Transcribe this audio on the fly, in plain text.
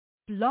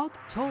Blog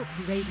Talk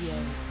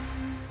Radio.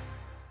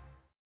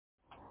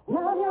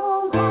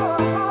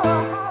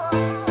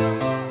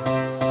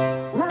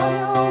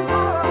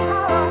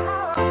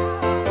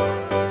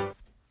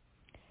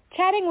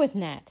 Chatting with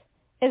Nat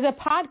is a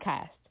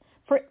podcast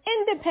for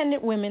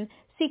independent women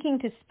seeking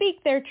to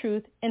speak their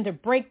truth and to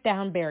break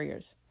down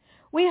barriers.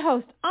 We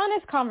host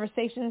honest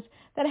conversations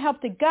that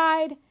help to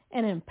guide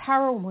and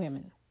empower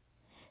women.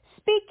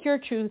 Speak your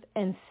truth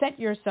and set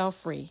yourself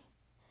free.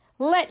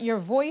 Let your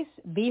voice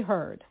be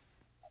heard.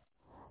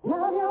 Hey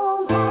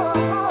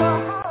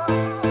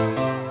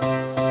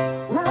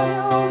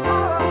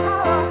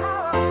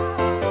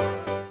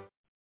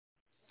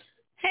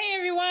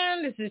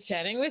everyone, this is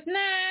Chatting with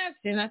Nat.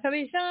 C'est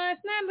Nathalie Shaw,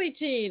 it's Natalie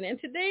Jean, and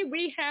today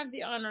we have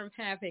the honor of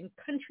having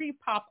country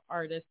pop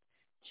artist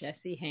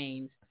Jessie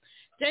Haines.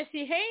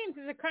 Jessie Haines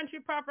is a country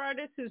pop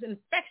artist whose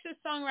infectious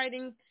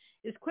songwriting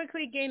is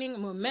quickly gaining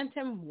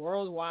momentum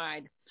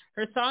worldwide.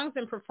 Her songs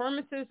and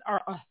performances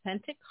are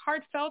authentic,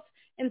 heartfelt,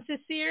 and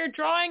sincere,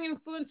 drawing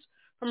influence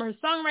from her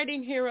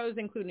songwriting heroes,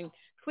 including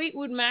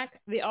Fleetwood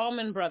Mac, the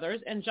Allman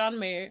Brothers, and John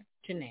Mayer,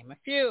 to name a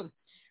few.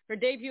 Her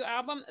debut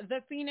album,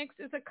 The Phoenix,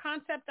 is a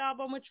concept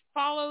album which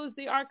follows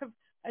the arc of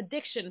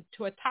addiction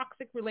to a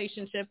toxic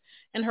relationship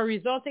and her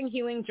resulting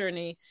healing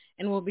journey,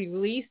 and will be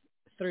released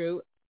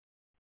through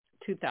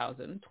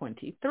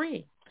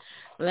 2023.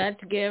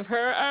 Let's give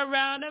her a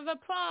round of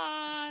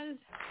applause.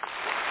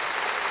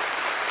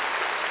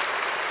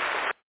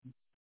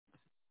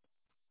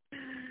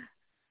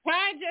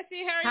 Hi,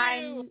 Jessie. How are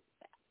you?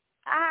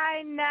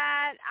 Hi,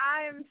 Nat.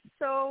 I'm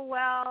so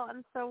well.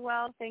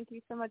 Thank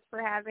you so much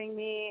for having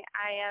me.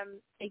 I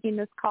am taking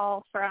this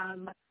call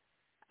from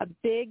a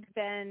Big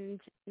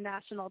Bend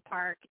National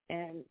Park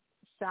in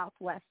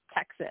Southwest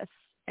Texas,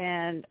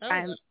 and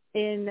I'm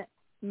in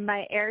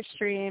my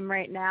Airstream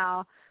right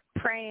now,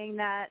 praying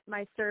that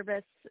my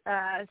service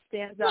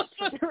stands up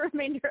for the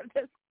remainder of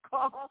this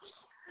call.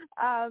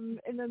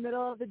 In the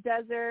middle of the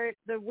desert,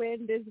 the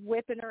wind is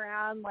whipping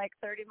around like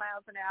 30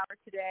 miles an hour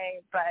today,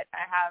 but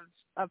I have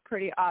a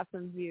pretty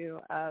awesome view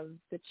of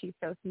the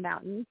Chiefos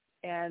Mountains,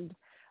 and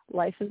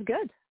life is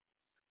good.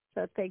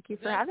 So thank you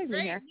for having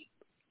me here.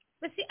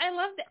 But see, I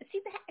love that.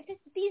 See,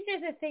 these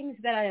are the things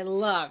that I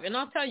love, and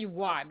I'll tell you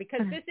why.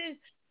 Because this is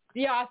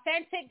the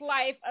authentic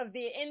life of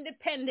the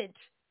independent.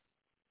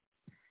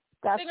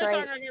 That's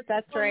right.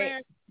 That's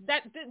right.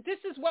 This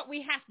is what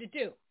we have to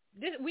do.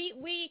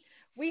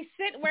 We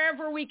sit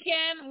wherever we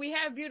can. We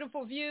have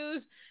beautiful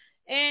views,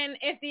 and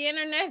if the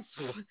internet,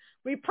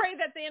 we pray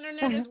that the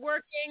internet is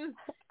working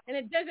and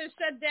it doesn't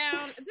shut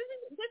down.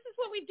 This is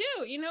what we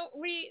do. You know,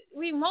 we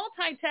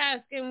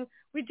multitask and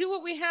we do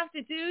what we have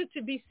to do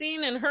to be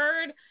seen and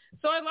heard.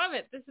 So I love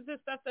it. This is the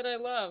stuff that I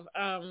love.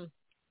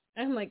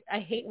 I'm like, I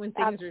hate when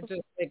things are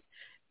just like,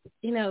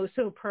 you know,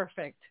 so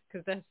perfect,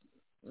 because that's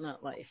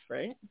not life,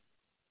 right?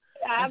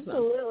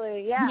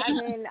 Absolutely. Yeah. I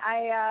mean,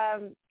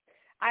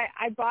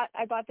 I bought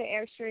the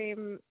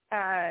Airstream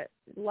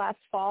last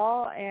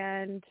fall,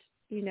 and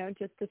you know,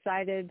 just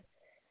decided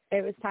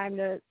it was time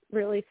to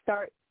really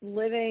start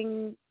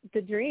living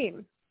the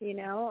dream, you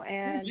know.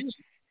 And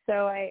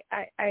so I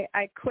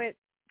quit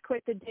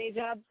the day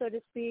job, so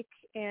to speak,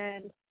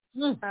 and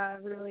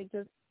really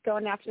just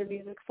going after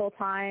music full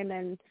time.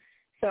 And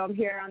so I'm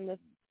here on this.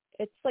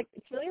 It's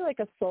really like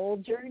a soul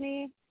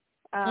journey.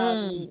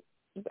 And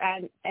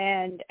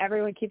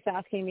everyone keeps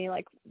asking me,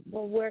 like,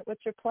 well,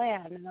 what's your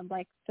plan? And I'm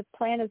like, the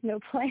plan is no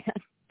plan.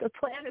 The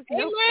plan is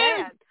no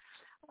plan.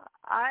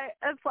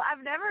 I've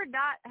never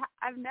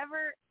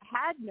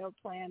had no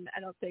plan, I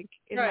don't think,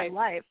 in my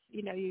life.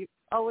 You know, you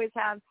always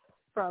have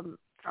from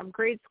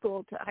grade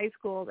school to high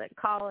school, then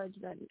college,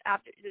 then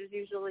after, there's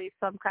usually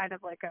some kind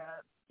of like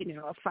a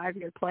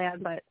 5-year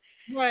plan. But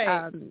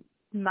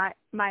my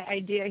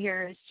idea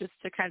here is just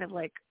to kind of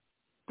like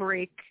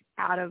break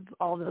out of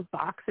all those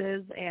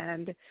boxes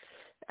and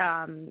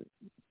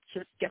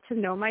just get to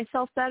know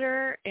myself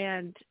better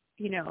and,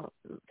 you know,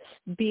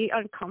 be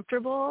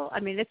uncomfortable. I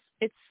mean,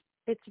 it's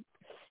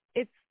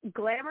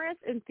glamorous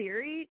in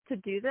theory to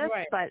do this,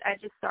 but I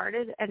just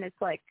started, and it's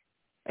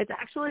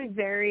actually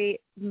very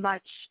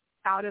much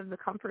out of the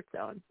comfort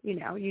zone. You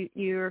know,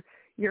 you're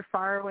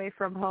far away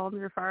from home,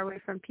 you're far away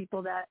from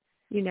people that,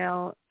 you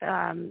know,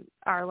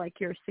 are like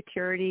your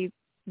security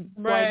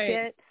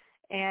blanket.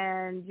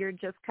 And you're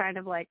just kind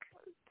of like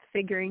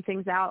figuring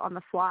things out on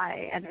the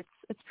fly, and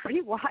it's pretty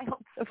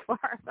wild so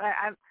far. But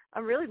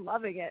I'm really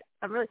loving it.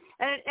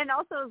 And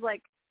also,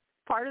 like,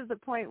 part of the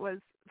point was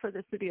for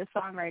this to be a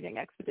songwriting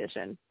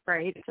expedition,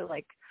 right? To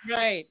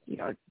you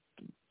know,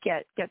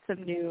 get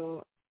some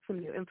new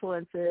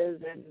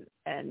influences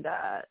and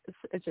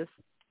just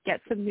get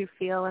some new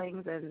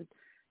feelings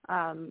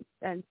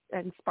and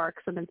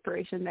spark some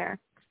inspiration there.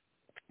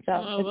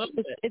 So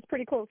it's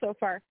pretty cool so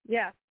far.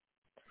 Yeah.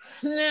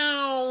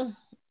 Now,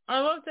 I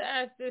love to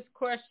ask this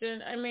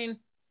question. I mean,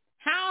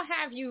 how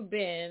have you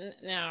been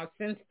now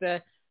since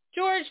the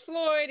George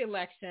Floyd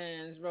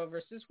elections, Roe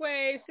versus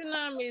Wade,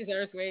 tsunamis,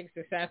 earthquakes,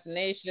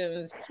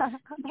 assassinations,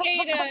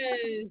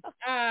 cicadas,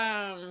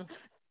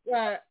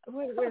 what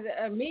was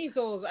it?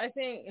 Measles. I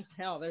think,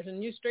 hell, there's a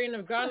new strain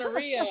of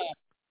gonorrhea,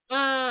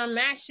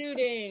 mass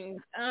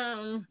shootings,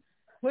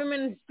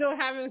 women still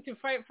having to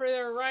fight for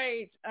their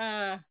rights.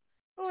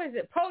 Who is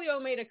it?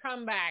 Polio made a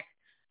comeback.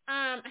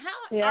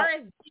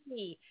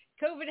 RSV,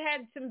 COVID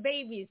had some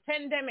babies,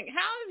 pandemic.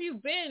 How have you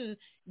been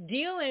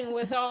dealing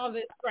with all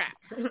this crap?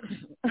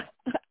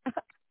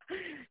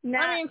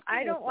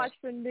 I don't watch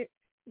the news.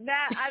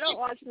 I don't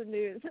watch the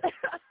news.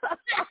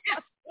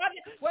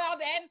 Well,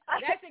 then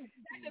that's a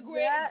good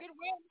way.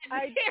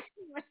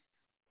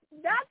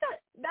 Not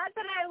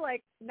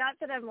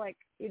that I'm like,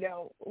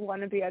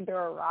 want to be under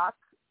a rock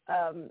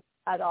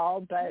at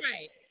all, but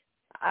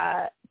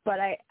right. But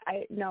I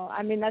no,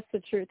 I mean, that's the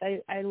truth.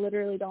 I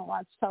literally don't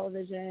watch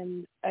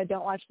television. I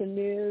don't watch the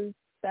news.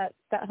 That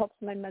helps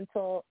my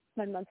mental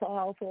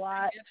health a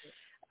lot.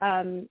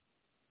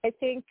 I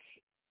think,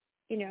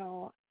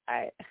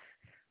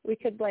 we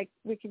could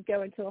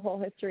go into a whole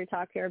history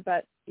talk here,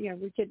 but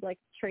we could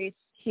trace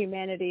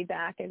humanity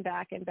back and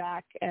back and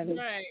back, and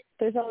right.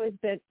 there's always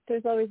been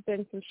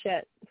some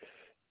shit.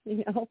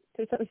 There's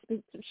always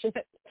been some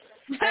shit.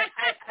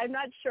 I'm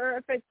not sure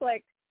if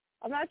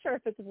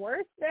it's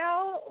worse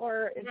now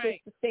or if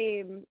right. it's the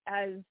same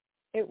as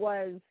it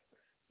was,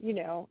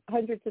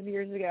 hundreds of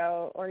years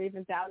ago or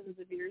even thousands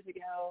of years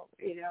ago.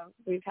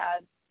 We've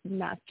had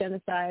mass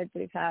genocides,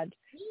 we've had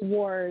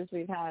wars,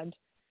 we've had,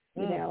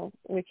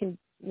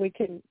 we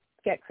can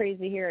get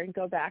crazy here and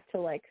go back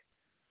to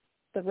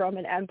the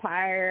Roman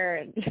Empire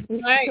and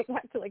right. go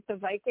back to the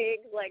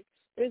Vikings.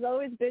 There's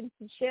always been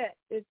some shit.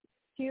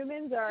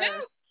 Humans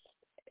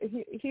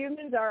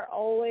are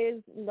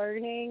always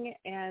learning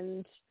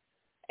and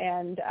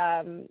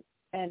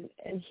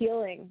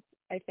healing,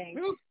 I think.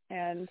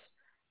 And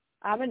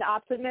I'm an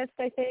optimist,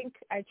 I think.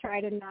 I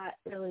try to not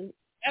really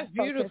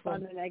focus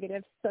on the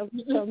negative so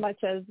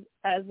much as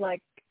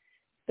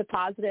the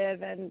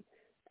positive and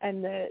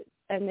the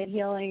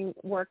healing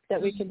work that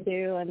we can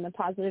do and the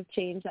positive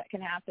change that can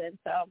happen.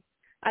 So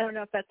I don't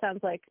know if that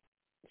sounds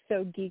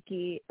so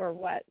geeky or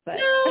what, but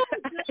no.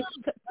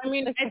 I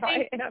mean,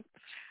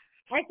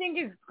 I think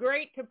it's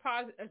great to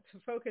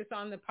focus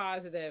on the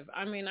positive.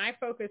 I mean, I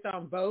focus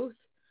on both,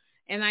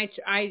 and I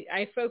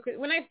focus.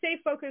 When I say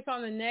focus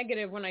on the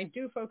negative, when I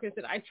do focus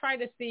it, I try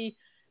to see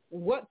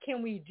what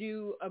can we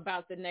do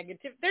about the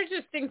negative. There's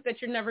just things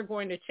that you're never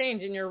going to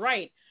change, and you're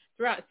right.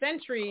 Throughout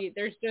century,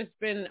 there's just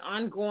been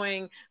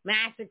ongoing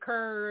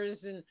massacres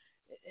and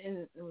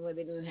well,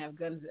 they didn't have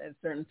guns at a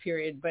certain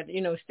period, but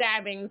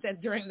stabbings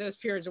during those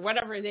periods or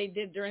whatever they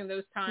did during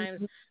those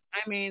times. Mm-hmm.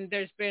 I mean,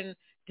 there's been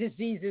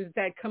diseases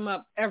that come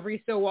up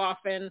every so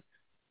often,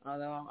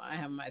 although I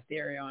have my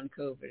theory on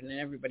COVID, and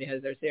everybody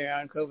has their theory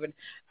on COVID.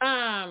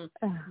 I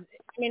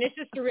mean, it's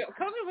just surreal.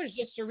 COVID was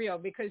just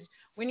surreal because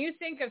when you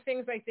think of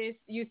things like this,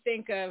 you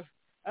think of,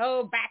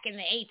 back in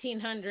the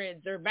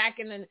 1800s or back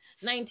in the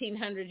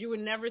 1900s. You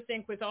would never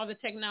think with all the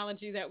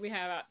technology that we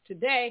have out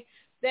today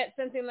that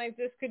something like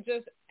this could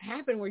just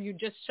happen where you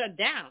just shut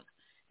down,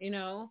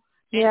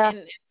 Yeah.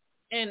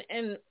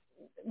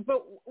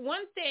 But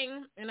one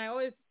thing, and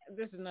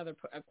this is another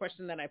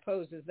question that I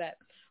pose, is that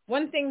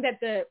one thing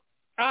that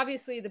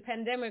obviously the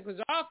pandemic was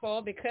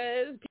awful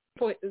because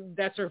people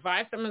that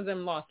survived, some of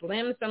them lost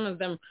limbs, some of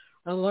them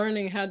are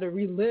learning how to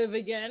relive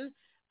again.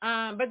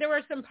 But there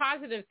were some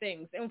positive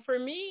things. And for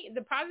me,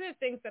 the positive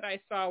things that I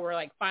saw were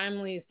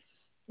families,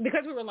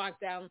 because we were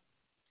locked down,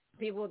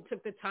 people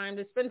took the time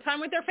to spend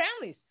time with their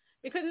families.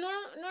 Because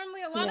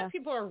normally a lot of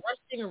people are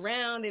rushing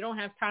around. They don't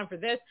have time for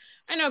this.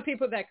 I know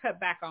people that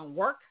cut back on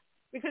work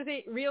because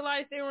they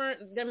realized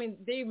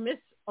they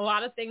missed a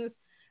lot of things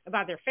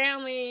about their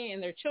family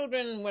and their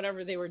children,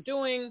 whatever they were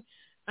doing.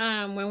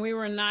 When we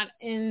were not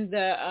in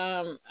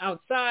the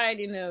outside,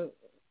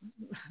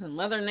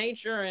 Mother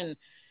Nature and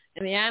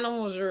the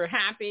animals are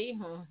happy,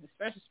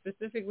 especially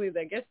specifically,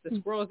 I guess, the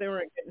squirrels, they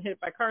weren't getting hit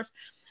by cars.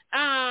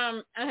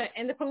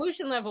 And the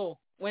pollution level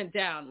went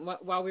down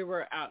while we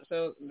were out.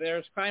 So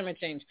there's climate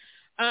change.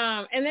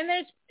 And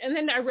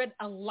then I read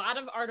a lot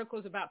of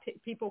articles about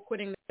people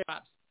quitting their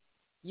jobs.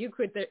 You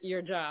quit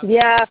your job.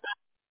 Yeah.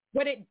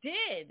 What it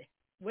did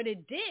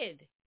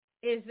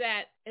is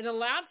that it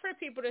allowed for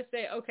people to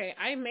say, okay,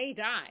 I may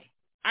die.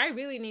 I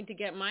really need to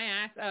get my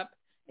ass up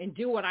and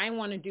do what I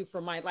want to do for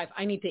my life.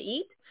 I need to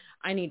eat.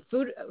 I need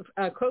food,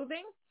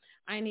 clothing.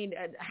 I need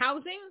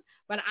housing,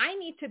 but I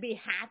need to be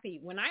happy.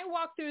 When I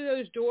walk through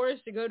those doors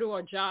to go to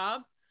a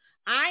job,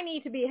 I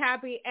need to be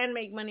happy and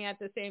make money at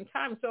the same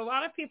time. So a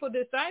lot of people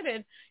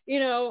decided,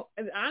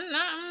 I'm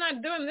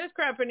not doing this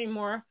crap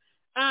anymore.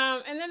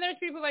 And then there's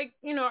people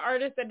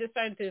artists that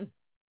decide to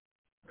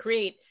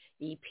create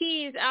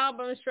EPs,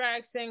 albums,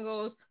 tracks,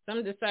 singles.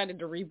 Some decided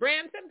to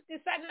rebrand. Some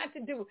decided not to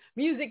do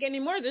music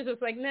anymore. They're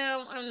just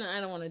no, I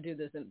don't want to do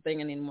this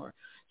thing anymore.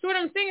 So what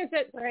I'm saying is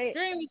that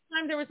during this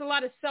time, there was a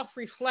lot of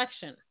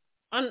self-reflection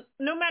on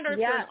no matter if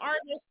you're an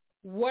artist,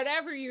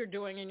 whatever you're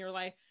doing in your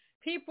life,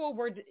 people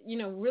were,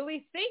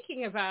 really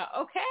thinking about,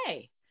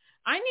 okay,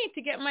 I need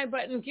to get my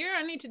butt in gear.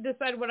 I need to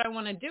decide what I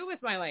want to do with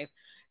my life.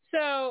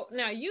 So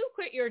now you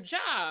quit your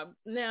job.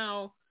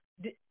 Now,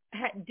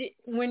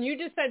 when you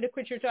decided to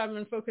quit your job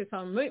and focus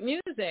on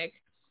music,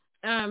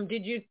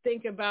 did you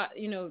think about,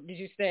 did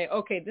you say,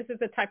 okay, this is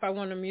the type I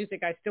want of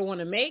music I still want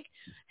to make?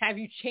 Have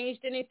you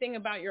changed anything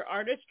about your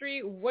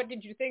artistry? What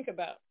did you think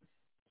about?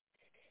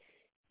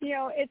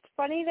 It's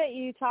funny that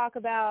you talk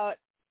about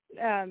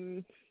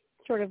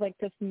sort of like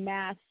this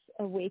mass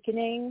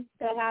awakening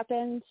that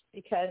happened,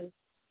 because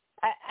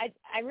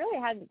I really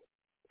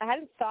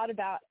hadn't thought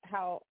about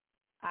how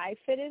I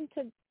fit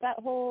into that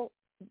whole,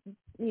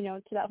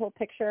 to that whole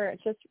picture.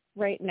 It's just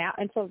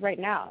until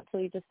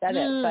you just said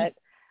it. But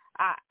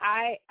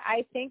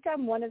I think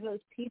I'm one of those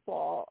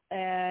people,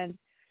 and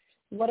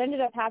what ended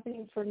up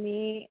happening for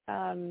me,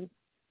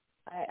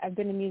 I've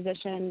been a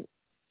musician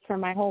for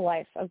my whole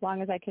life, as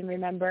long as I can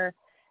remember.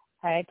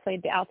 I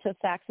played the alto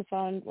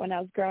saxophone when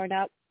I was growing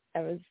up.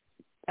 I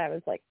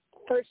was like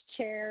first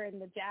chair in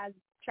the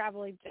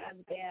traveling jazz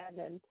band,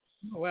 and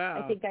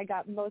wow. I think I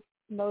got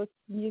most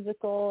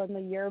musical in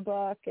the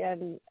yearbook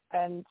and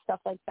stuff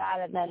like that.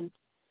 And then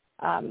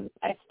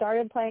I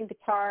started playing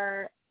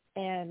guitar,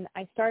 and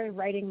I started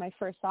writing my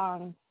first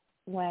song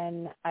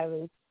when I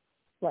was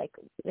like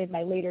in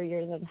my later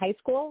years in high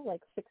school,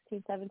 like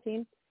 16,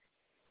 17.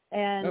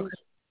 And okay.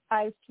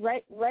 I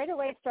right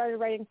away started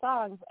writing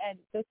songs, and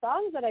the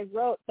songs that I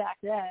wrote back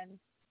then,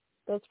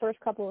 those first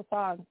couple of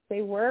songs,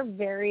 they were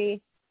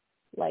very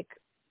like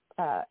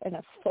in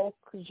a folk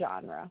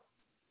genre,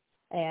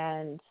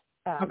 and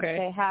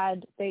okay.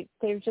 they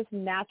were just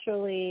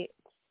naturally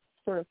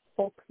sort of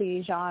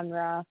folksy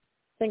genre,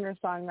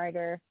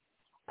 singer-songwriter,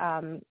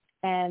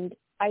 and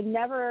I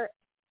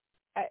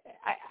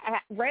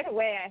right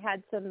away I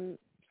had some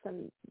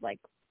like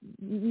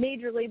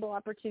major label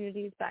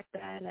opportunities back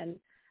then, and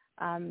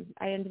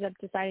I ended up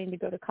deciding to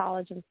go to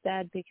college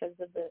instead because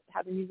of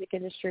how the music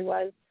industry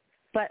was.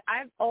 But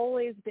I've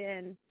always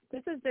been,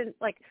 this has been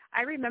like,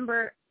 I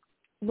remember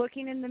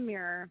looking in the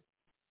mirror,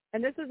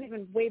 and this was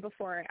even way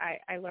before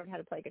I learned how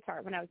to play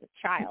guitar. When I was a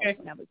child, okay.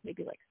 When I was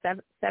maybe like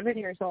seven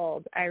years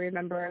old, I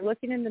remember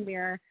looking in the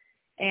mirror,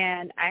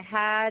 and I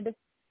had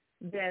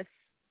this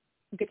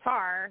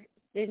guitar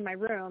in my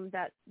room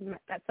that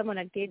someone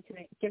had given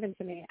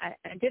to me. I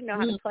didn't know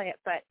how to play it,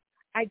 but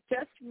I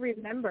just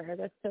remember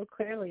this so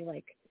clearly,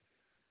 like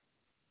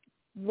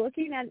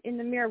looking in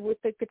the mirror with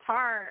the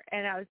guitar,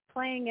 and I was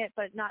playing it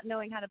but not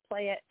knowing how to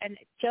play it, and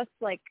it just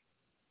like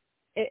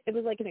it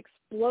was like an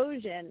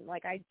explosion.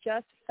 Like I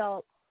just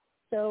felt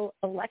so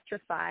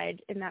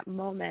electrified in that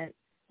moment,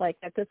 like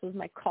that this was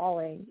my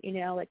calling,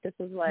 like this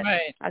is what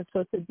right. I was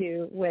supposed to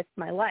do with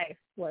my life,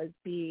 was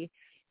be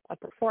a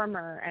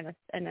performer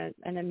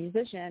and a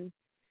musician.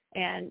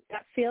 And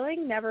that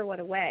feeling never went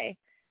away.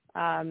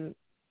 And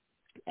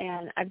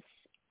I've,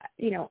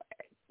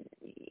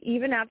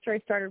 even after I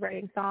started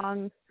writing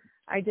songs,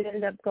 I did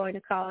end up going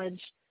to college.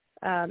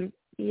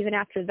 Even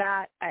after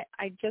that,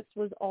 I just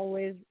was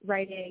always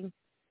writing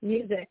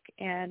music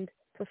and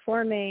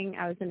performing.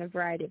 I was in a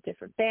variety of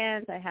different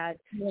bands. I had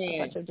a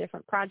bunch of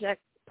different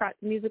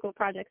musical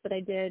projects that I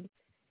did.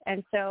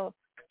 And so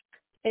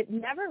it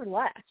never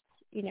left,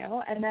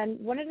 and then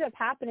what ended up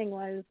happening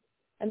was,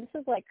 and this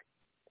is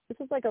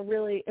like a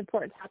really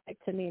important topic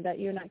to me that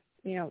you and I,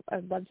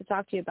 I'd love to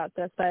talk to you about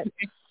this, but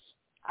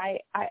I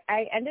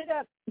ended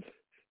up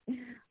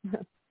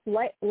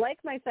like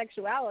my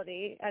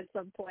sexuality at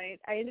some point,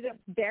 I ended up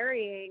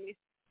burying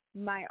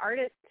my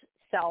artist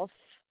self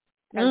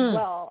as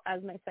well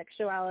as my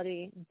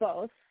sexuality,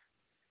 both,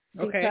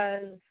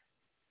 because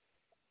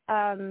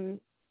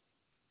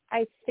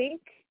I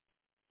think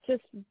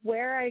just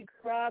where I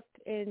grew up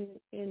in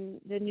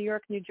the New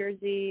York, New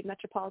Jersey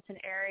metropolitan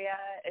area,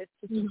 it's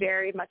just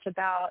very much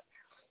about,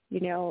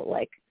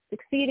 like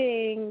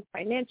succeeding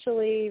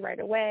financially right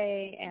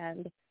away.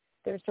 And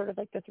there's sort of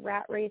like this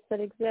rat race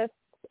that exists.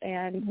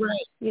 And,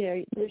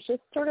 right. There's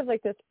just sort of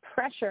like this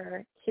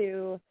pressure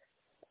to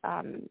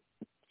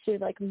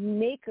like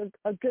make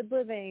a good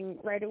living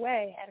right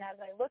away. And as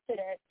I looked at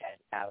it,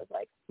 I was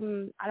like,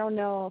 I don't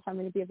know if I'm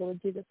going to be able to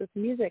do this with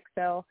music.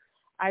 So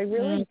I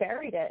really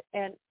buried it,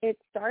 and it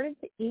started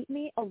to eat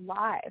me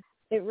alive.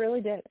 It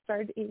really did. It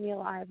started to eat me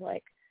alive.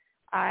 Like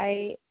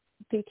I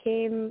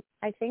became,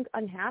 I think,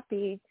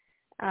 unhappy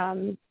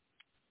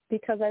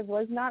because I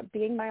was not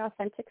being my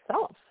authentic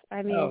self.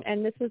 I mean,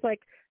 and this is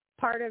like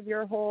part of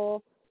your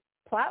whole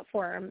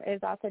platform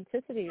is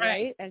authenticity,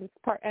 right? And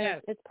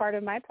it's part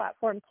of my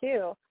platform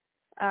too.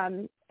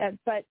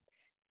 But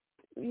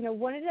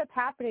what ended up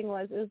happening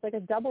was it was like a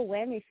double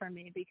whammy for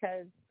me,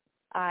 because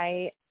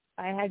I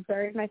had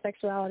buried my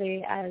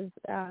sexuality as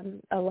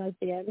a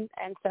lesbian,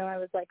 and so I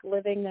was like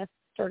living this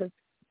sort of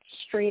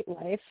straight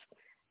life,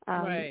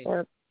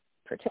 or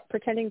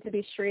pretending to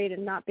be straight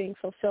and not being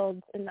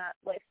fulfilled in that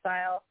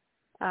lifestyle.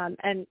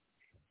 And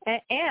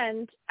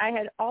I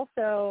had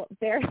also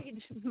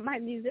buried my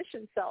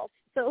musician self.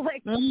 So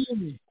like,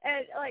 and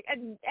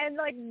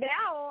like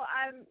now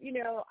I'm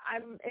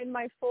in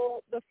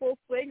the full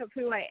swing of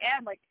who I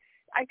am. Like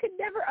I could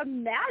never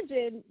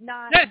imagine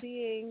not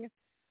being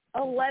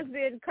a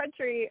lesbian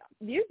country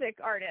music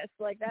artist.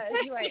 Like that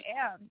is who I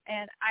am.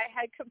 And I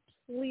had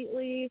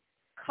completely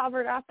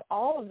covered up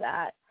all of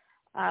that.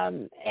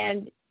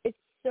 And it's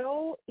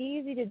so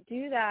easy to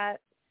do that,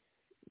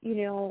 you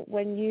know,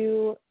 when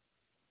you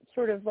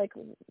sort of like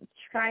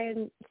try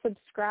and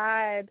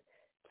subscribe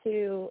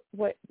to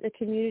what the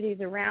communities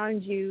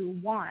around you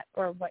want,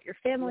 or what your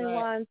family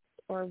wants,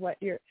 or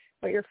what your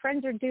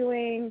friends are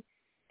doing.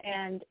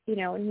 And, you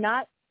know,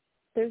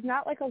 there's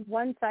not like a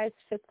one size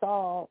fits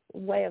all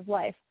way of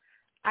life.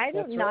 I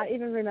do not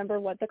even remember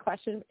what the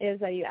question is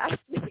that you asked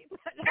me,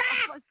 but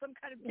I'm on some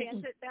kind of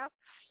tangent now.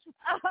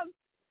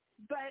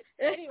 But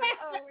anyway,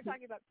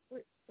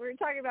 we're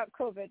talking about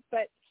COVID,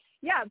 but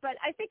yeah, but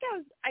I think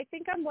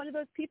I'm one of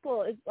those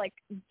people, is like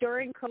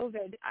during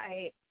COVID,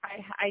 I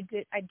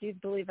do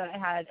believe that I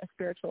had a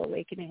spiritual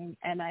awakening,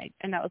 and I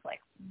was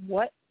like,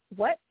 what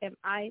am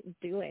I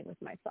doing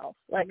with myself?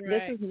 Like,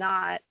 this is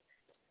not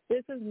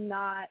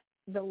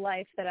the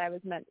life that I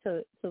was meant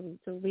to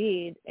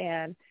lead.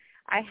 And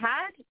I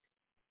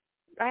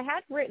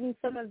had written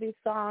some of these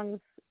songs.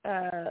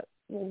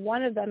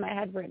 One of them I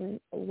had written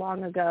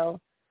long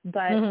ago,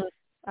 but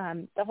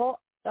the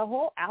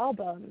whole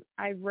album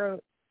I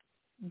wrote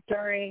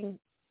during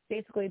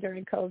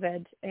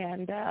COVID,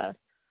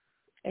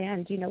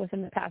 and you know,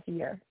 within the past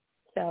year.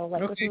 So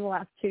like within the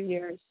last 2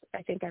 years,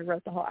 I think I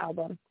wrote the whole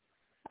album.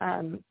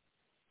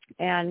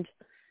 And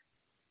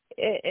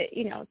it,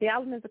 you know, the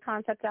album is a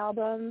concept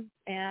album,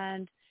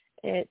 and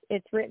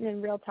it's written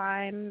in real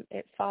time.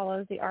 It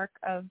follows the arc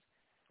of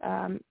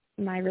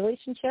my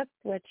relationship,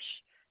 which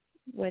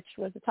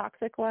was a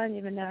toxic one,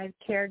 even though I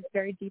cared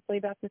very deeply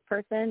about this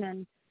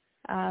person.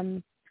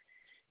 And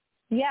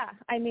yeah,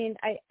 I mean,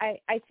 I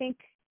think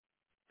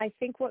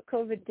what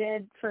COVID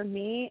did for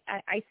me,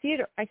 I see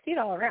it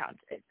all around.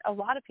 A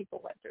lot of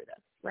people went through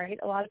this, right?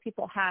 A lot of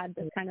people had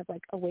this kind of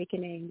like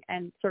awakening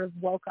and sort of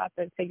woke up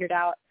and figured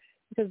out,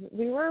 because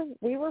we were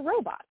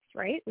robots,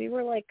 right? We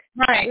were like,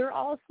 we were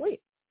all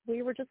asleep.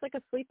 We were just like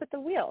asleep at the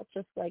wheel,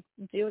 just like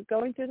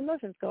going through the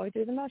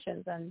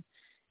motions.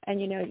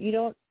 And, you know, you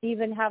don't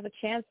even have a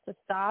chance to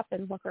stop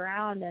and look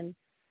around and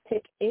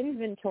take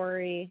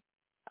inventory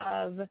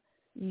of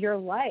your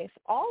life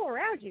all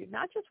around you,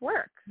 not just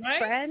work,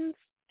 friends,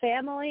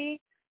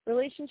 family,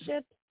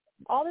 relationships,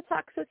 all the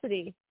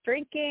toxicity,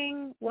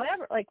 drinking,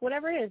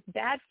 whatever it is,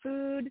 bad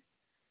food,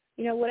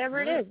 you know, whatever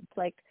it is. It's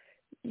like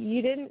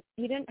you didn't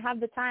have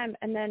the time.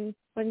 And then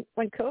when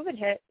COVID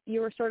hit,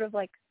 you were sort of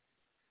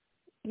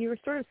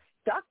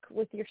stuck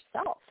with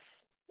yourself.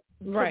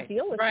 To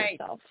deal with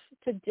yourself,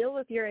 to deal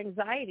with your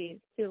anxieties,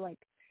 to like,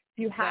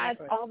 you had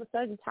all of a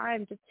sudden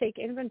time to take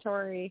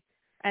inventory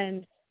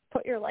and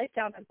put your life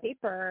down on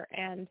paper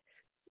and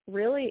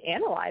really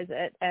analyze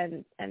it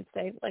and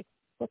say, like,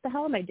 what the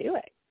hell am I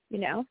doing? You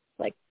know,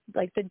 like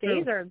the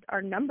days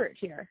are numbered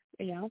here,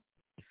 you know?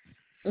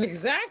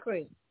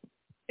 Exactly.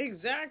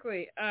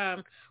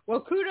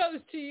 Well,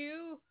 kudos to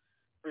you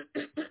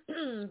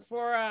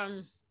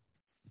for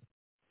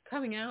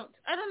coming out.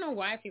 I don't know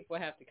why people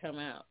have to come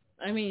out.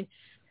 I mean,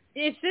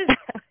 it's just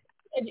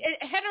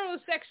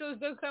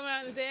heterosexuals don't come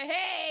out and say,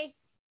 "Hey,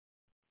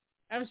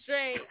 I'm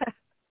straight."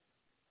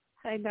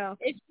 I know.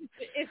 It's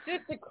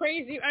just a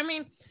crazy. I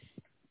mean,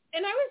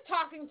 and I was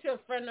talking to a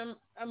friend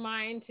of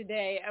mine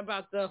today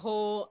about the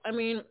whole. I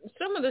mean,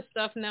 some of the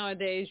stuff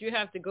nowadays you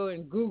have to go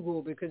and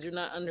Google because you're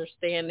not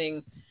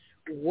understanding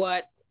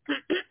what.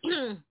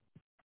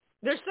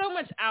 There's so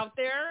much out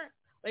there.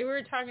 Like we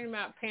were talking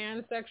about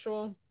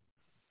pansexual.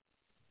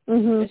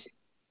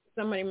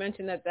 Somebody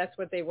mentioned that that's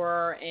what they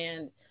were,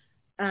 and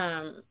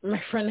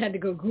my friend had to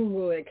go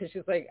Google it because she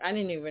was like, I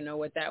didn't even know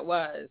what that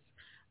was.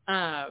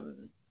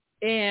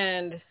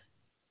 And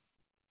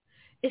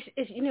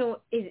it's you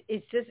know,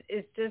 it's just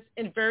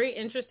very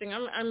interesting.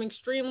 I'm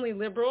extremely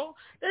liberal.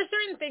 There's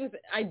certain things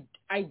that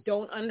I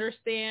don't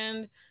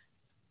understand,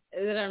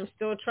 that I'm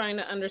still trying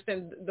to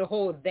understand. The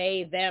whole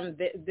they, them,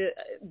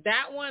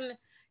 that one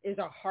is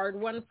a hard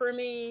one for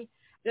me,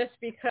 just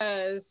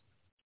because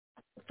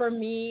for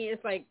me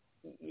it's like,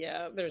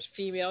 yeah, there's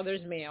female,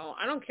 there's male.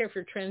 I don't care if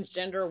you're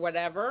transgender or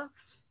whatever.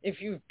 If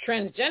you're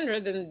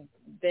transgender,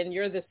 then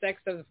you're the sex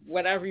of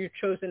whatever you've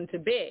chosen to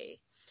be.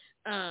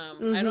 I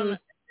don't know.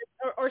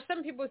 Or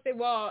some people say,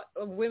 well,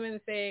 women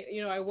say,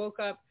 you know, I woke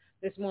up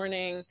this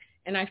morning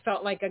and I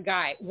felt like a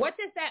guy. What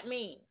does that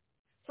mean?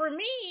 For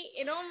me,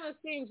 it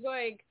almost seems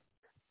like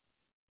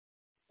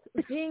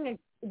I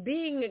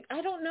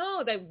don't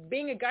know, that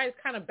being a guy is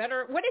kind of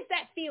better. What is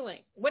that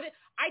feeling?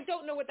 I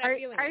don't know what that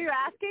feeling is. Are you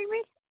asking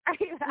me? Are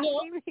you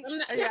asking me? I'm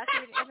not. Are you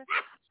asking me? No,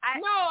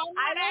 I'm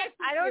not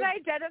asking I don't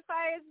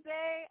identify as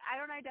they. I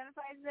don't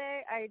identify as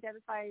they. I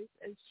identify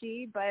as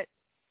she. But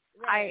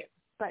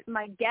But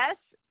my guess.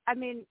 I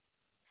mean,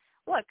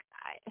 look.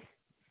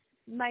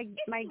 My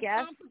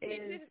guess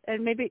is,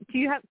 and maybe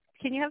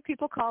can you have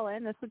people call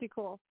in? This would be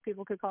cool.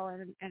 People could call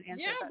in and answer.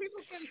 Yeah,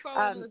 people can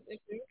call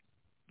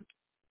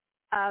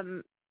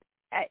in.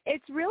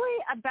 It's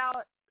really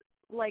about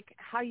like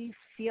how you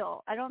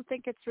feel. I don't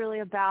think it's really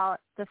about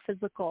the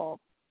physical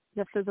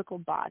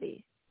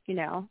body, you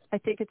know. I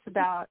think it's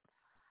about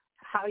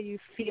how you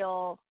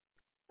feel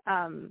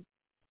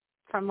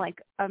from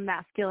like a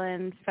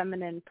masculine,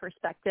 feminine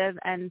perspective.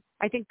 And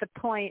I think the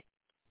point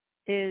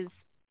is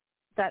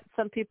that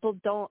some people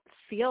don't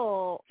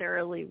feel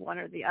thoroughly one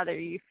or the other.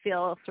 You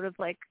feel sort of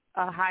like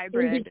a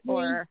hybrid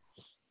or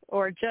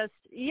just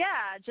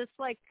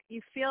like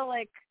you feel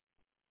like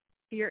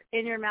you're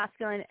in your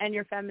masculine and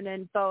your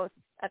feminine both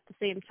at the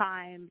same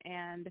time,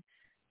 and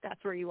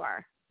that's where you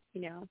are,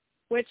 you know,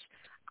 which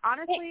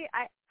honestly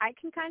I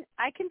can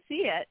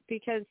see it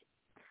because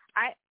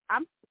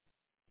I'm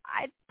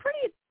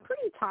pretty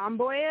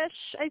tomboyish,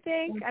 I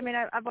think. I mean,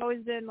 I've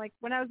always been like,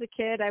 when I was a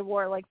kid, I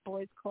wore like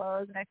boys'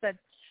 clothes, and I said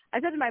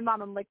to my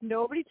mom, I'm like,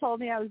 nobody told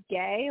me I was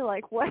gay.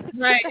 Like, what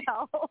the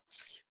hell?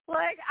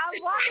 Like,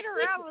 I'm walking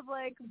around with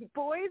like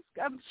boys.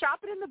 I'm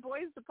shopping in the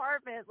boys'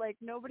 department. Like,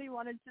 nobody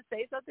wanted to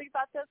say something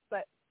about this,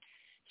 but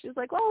she was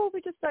like, "Oh,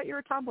 we just thought you were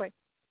a tomboy."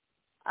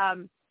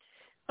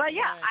 But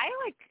yeah, I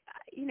like,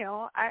 you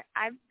know,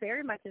 I'm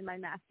very much in my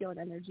masculine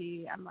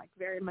energy. I'm like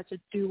very much a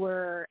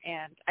doer,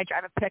 and I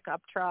drive a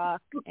pickup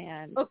truck,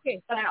 and but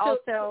I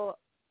also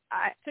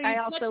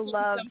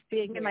love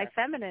being in my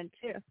feminine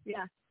too.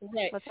 Yeah.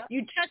 Right.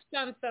 You touched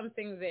on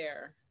something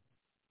there.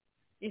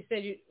 You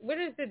said what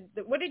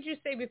did you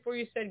say before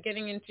you said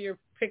getting into your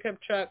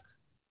pickup truck?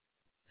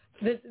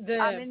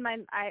 I'm in my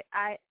I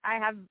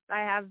have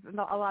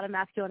a lot of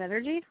masculine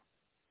energy.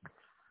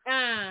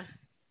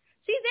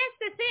 See, that's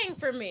the thing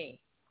for me.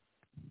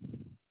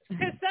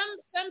 Because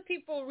some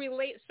people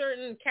relate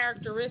certain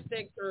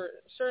characteristics or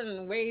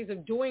certain ways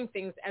of doing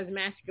things as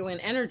masculine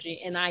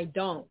energy, and I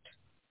don't.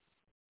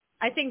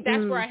 I think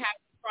that's where I have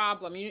a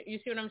problem. You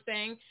see what I'm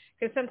saying?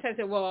 Because sometimes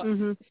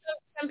some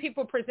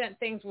people present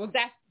things, well,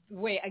 that's the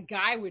way a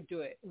guy would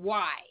do it.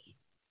 Why?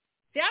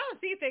 See, I don't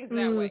see things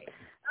that way.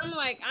 I'm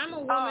like, I'm a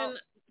woman.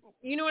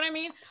 You know what I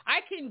mean?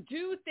 I can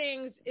do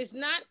things. It's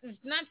not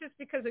just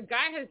because a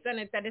guy has done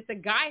it that it's a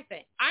guy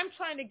thing. I'm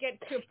trying to get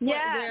to a point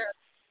where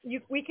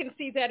we can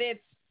see that it's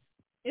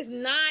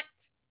not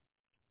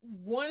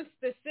one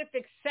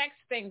specific sex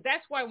thing.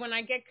 That's why when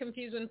I get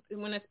confused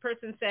when a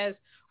person says,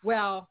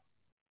 well,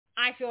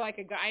 I feel like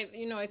a guy,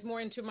 you know, it's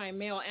more into my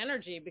male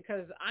energy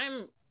because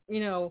I'm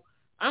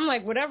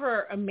like,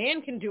 whatever a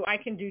man can do, I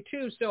can do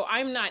too. So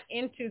I'm not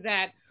into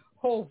that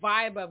whole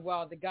vibe of,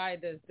 well, the guy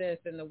does this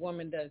and the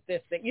woman does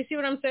this thing. You see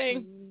what I'm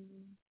saying?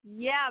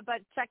 Yeah,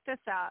 but check this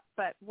out.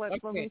 But when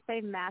we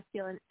say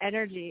masculine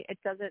energy, it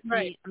doesn't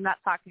mean, I'm not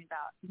talking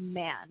about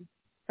man.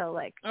 So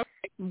like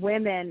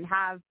women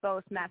have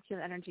both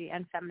masculine energy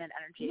and feminine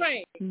energy.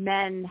 Right.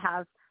 Men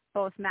have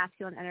both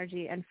masculine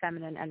energy and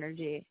feminine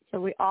energy.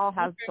 So we all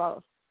have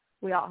both.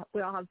 We all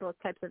have both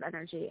types of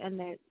energy, and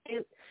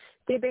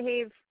they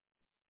behave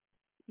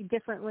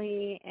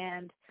differently.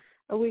 And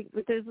this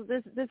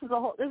is a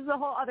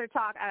whole other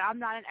talk. I'm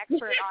not an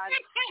expert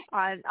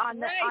on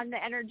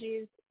the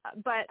energies,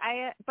 but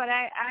I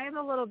am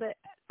a little bit.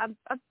 I'm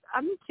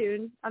in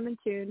tune. I'm in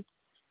tune.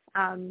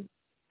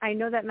 I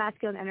know that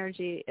masculine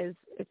energy it's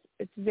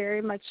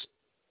very much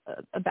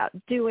about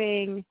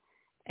doing,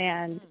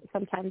 and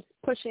sometimes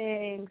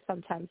pushing,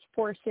 sometimes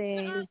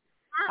forcing.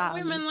 Aren't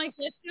women like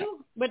this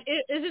too? But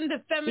isn't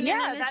the feminine energy?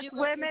 Yeah, that's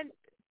women.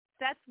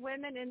 That's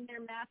women in their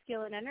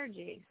masculine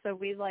energy. So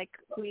we live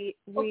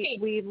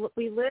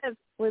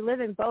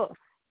in both.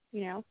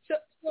 You know. So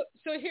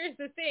here's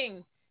the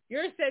thing.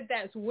 You said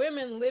that's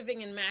women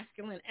living in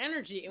masculine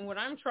energy, and what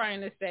I'm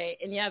trying to say,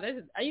 and this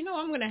is,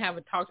 I'm going to have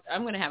a talk.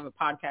 I'm going to have a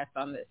podcast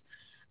on this.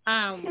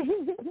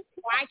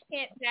 Why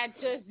can't that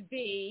just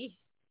be?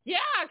 Yeah,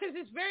 because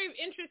it's very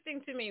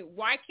interesting to me.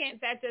 Why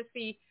can't that just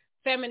be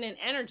feminine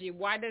energy?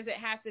 Why does it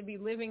have to be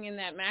living in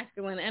that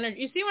masculine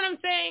energy? You see what I'm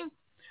saying?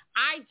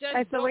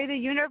 It's the way the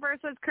universe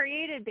was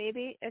created,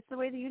 baby. It's the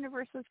way the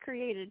universe was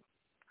created.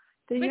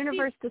 The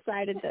universe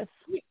decided this.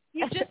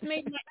 You just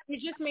made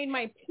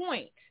my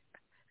point.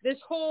 This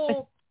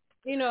whole,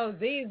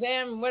 they,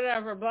 them,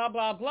 whatever, blah,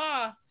 blah,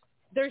 blah.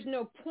 There's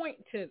no point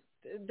to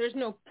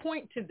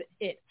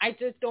it. I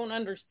just don't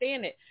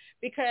understand it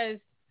because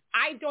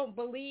I don't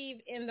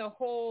believe in the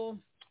whole.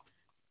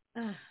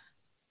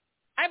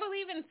 I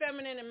believe in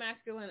feminine and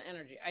masculine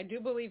energy. I do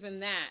believe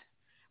in that,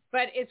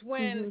 but it's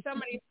when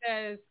somebody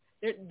says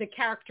the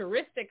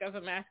characteristic of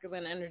a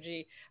masculine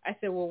energy. I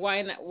said, well,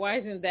 why not? Why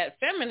isn't that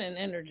feminine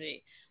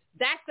energy?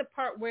 That's the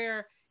part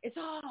where it's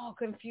all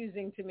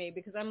confusing to me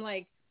because I'm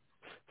like,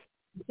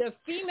 the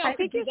female. I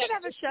think you should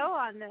have a show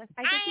on this.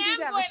 I think you need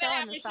to have a show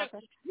on this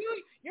topic.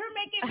 You're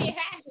making me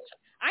happy.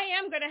 I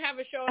am going to have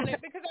a show on it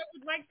because I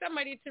would like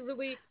somebody to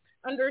really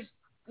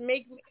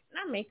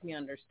not make me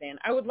understand.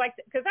 I would like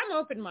to, because I'm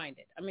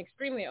open-minded. I'm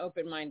extremely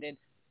open-minded.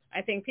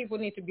 I think people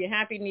need to be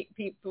happy.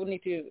 People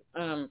need to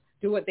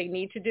do what they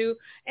need to do,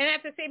 and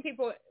at the same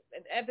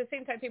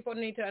time, people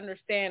need to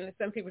understand that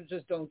some people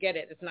just don't get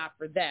it. It's not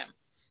for them.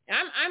 And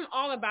I'm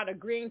all about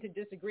agreeing to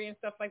disagree and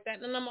stuff like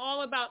that, and I'm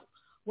all about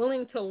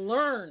willing to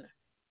learn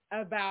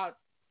about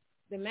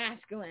the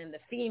masculine, the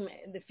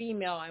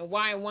female, and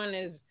why one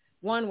is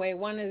one way,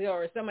 one is,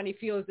 or somebody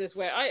feels this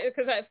way.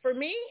 For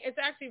me, it's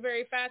actually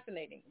very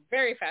fascinating,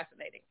 very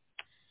fascinating.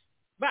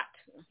 But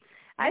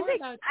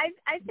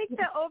I think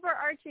the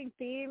overarching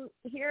theme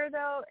here,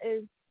 though,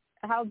 is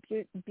how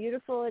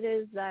beautiful it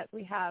is that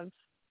we have,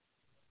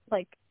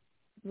 like,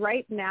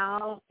 right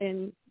now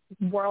in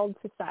world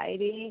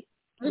society,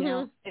 you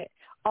know,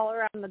 all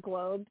around the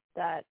globe,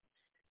 that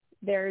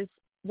there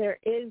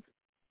is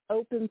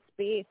open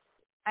space.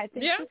 I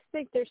just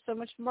think there's so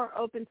much more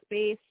open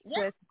space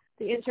with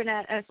the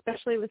internet, and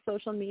especially with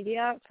social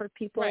media, for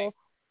people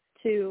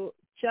to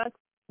just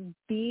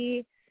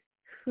be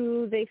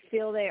who they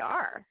feel they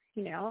are,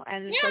 you know.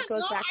 And it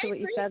goes back to what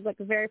you said, like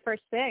the very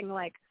first thing,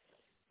 like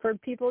for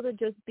people to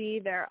just be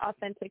their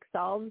authentic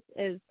selves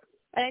is,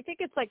 and I think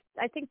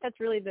that's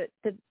really the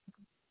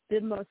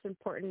most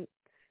important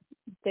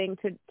thing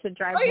to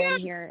drive home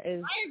here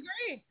is.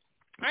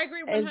 I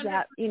agree. 100%. Is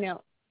that, you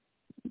know,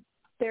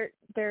 there's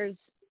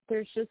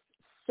just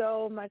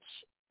so much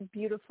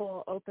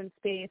beautiful open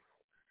space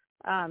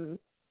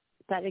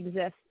that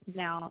exists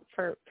now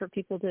for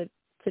people to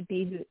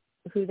be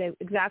who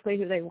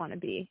they want to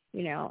be,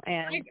 you know.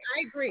 And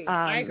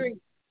I agree.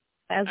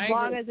 As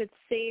long as it's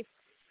safe,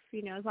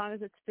 you know, as long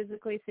as it's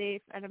physically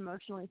safe and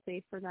emotionally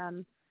safe for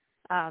them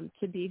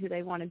to be who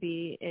they want to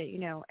be, you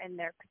know, in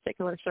their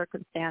particular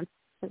circumstance.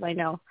 Because I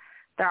know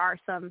there are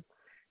some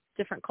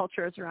different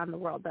cultures around the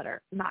world that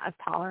are not as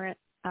tolerant.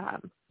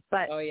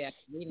 But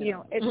you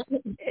know, if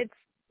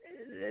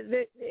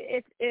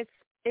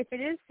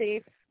it is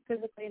safe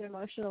physically and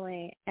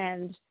emotionally,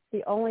 and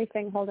the only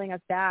thing holding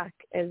us back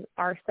is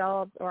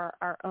ourselves or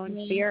our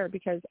own fear,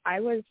 because I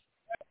was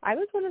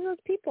one of those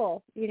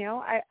people, you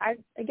know.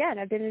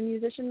 I've been a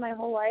musician my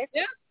whole life,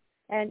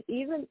 and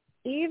even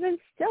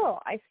still,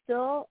 I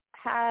still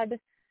had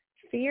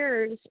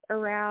fears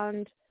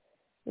around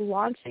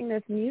launching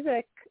this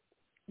music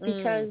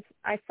because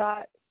I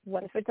thought,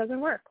 what if it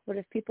doesn't work? What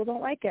if people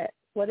don't like it?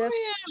 What if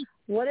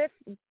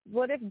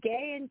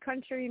gay and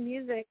country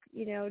music,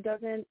 you know,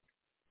 doesn't,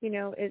 you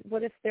know,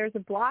 what if there's a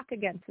block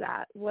against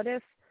that? What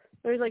if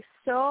there's like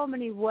so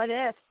many what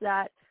ifs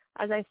that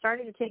as I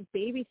started to take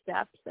baby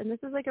steps, and this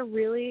is like a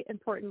really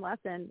important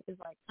lesson, is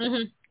like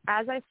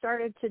as I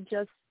started to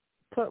just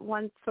put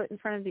one foot in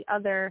front of the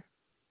other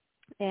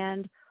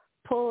and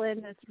pull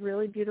in this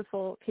really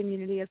beautiful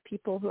community of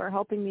people who are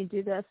helping me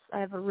do this. I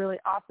have a really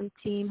awesome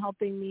team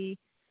helping me,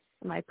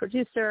 my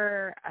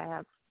producer, I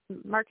have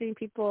marketing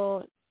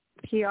people,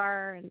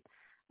 PR, and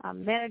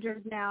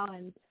managers now,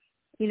 and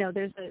you know,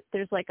 there's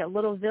like a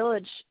little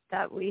village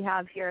that we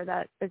have here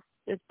that is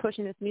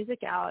pushing this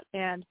music out,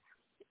 and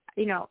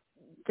you know,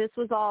 this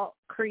was all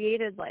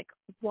created like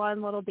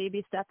one little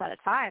baby step at a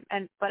time,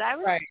 but I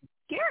was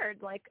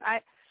scared, like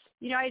I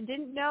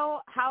didn't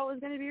know how it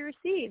was going to be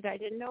received. I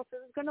didn't know if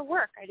it was going to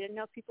work. I didn't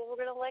know if people were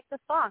going to like the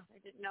song. I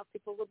didn't know if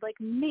people would like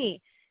me.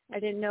 I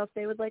didn't know if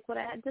they would like what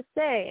I had to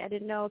say. I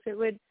didn't know if it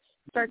would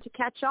start to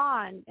catch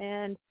on.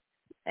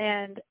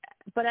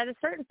 But at a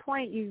certain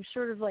point, you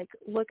sort of like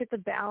look at the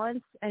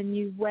balance and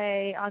you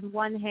weigh, on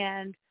one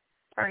hand,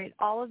 all right,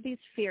 all of these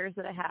fears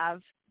that I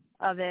have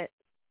of it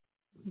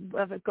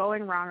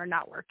going wrong or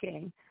not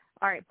working.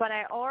 All right, but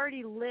I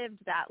already lived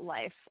that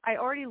life. I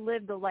already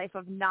lived the life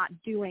of not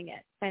doing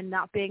it and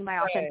not being my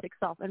authentic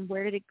self. And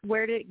where did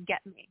it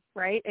get me?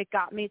 Right? It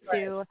got me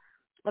to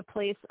a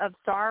place of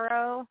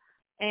sorrow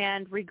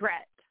and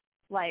regret.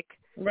 Like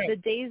the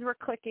days were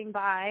clicking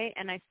by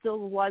and I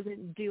still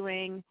wasn't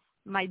doing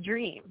my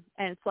dream.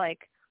 And it's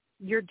like,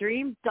 your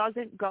dream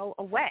doesn't go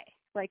away.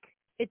 Like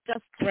it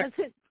just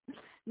doesn't.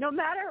 No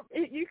matter,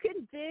 you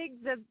can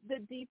dig the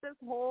deepest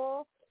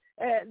hole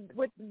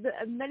with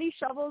as many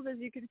shovels as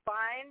you can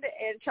find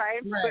and try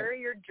and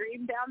bury your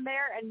dream down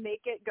there and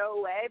make it go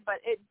away, but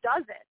it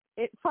doesn't.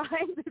 It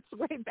finds its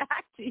way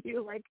back to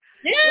you like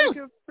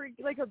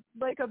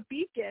a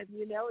beacon,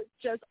 you know. It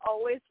just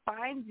always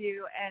finds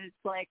you, and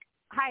it's like,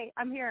 hi,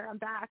 I'm here, I'm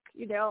back,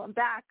 you know, I'm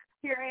back,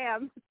 here I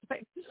am.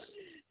 Like,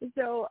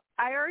 so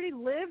I already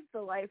lived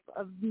the life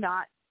of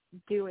not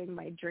doing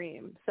my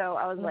dream. So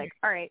I was like,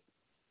 all right,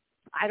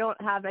 I don't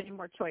have any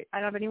more choice. I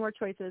don't have any more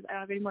choices. I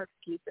don't have any more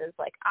excuses.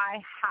 Like, I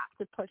have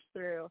to push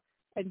through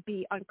and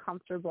be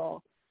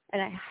uncomfortable,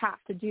 and I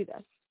have to do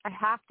this. I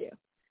have to.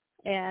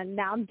 And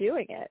now I'm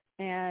doing it.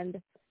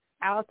 And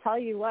I'll tell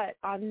you what,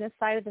 on this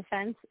side of the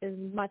fence is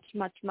much,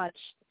 much, much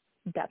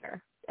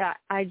better.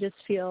 I just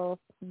feel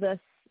the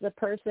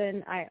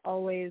person I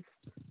always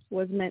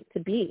was meant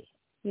to be,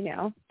 you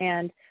know,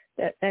 and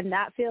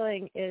that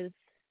feeling is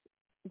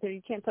that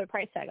you can't put a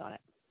price tag on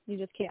it. You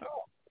just can't.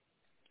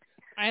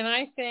 And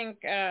I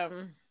think that's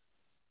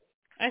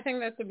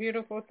a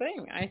beautiful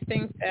thing. I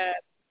think that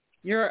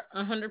you're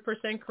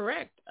 100%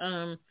 correct.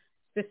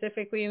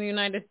 Specifically in the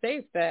United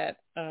States,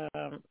 that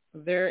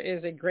there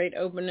is a great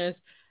openness.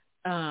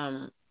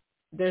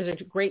 There's a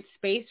great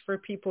space for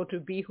people to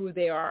be who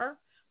they are.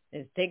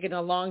 It's taken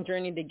a long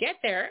journey to get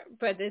there,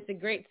 but it's a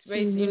great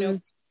space, you know,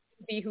 to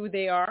be who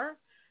they are.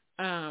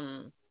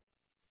 And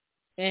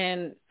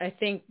I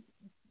think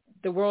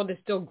the world is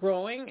still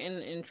growing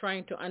and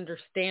trying to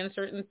understand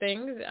certain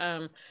things.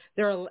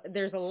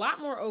 There's a lot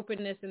more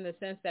openness in the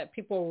sense that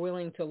people are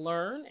willing to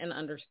learn and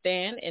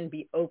understand and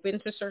be open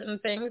to certain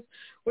things,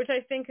 which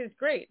I think is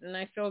great. And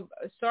I feel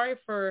sorry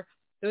for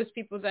those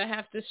people that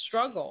have to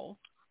struggle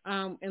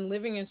in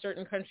living in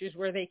certain countries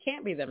where they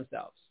can't be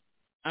themselves.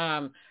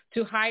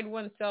 To hide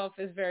oneself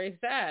is very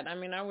sad. I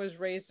mean, I was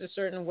raised a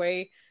certain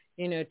way,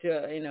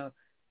 to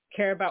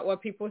care about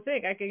what people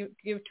think. I can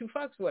give two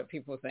fucks what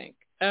people think.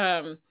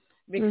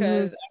 Because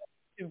I want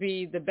to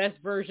be the best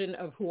version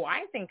of who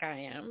I think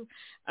I am.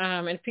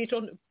 And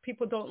people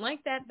don't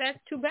like that. That's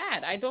too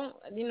bad. I don't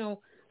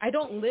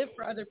live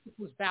for other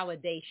people's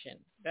validation.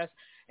 That's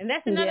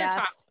another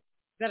topic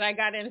that I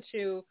got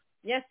into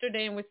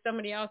yesterday and with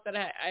somebody else that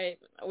I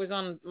was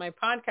on my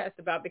podcast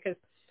about, because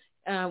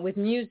with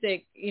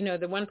music,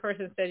 the one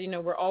person said,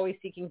 we're always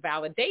seeking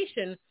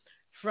validation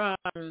from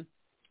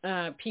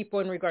people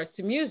in regards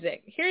to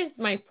music. Here's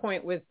my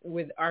point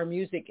with our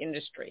music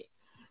industry.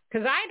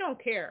 Because I don't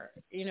care.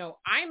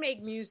 I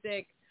make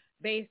music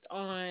based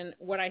on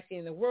what I see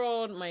in the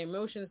world, my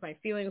emotions, my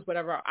feelings,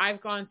 whatever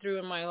I've gone through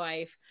in my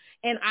life.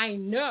 And I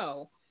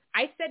know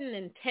I set an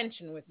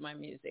intention with my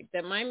music,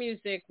 that my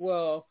music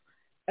will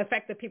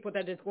affect the people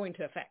that it's going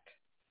to affect.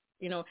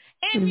 And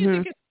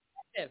music is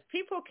subjective.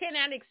 People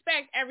cannot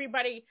expect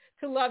everybody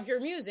to love your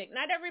music.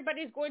 Not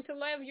everybody's going to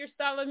love your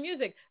style of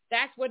music.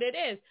 That's what it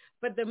is.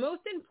 But the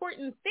most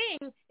important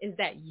thing is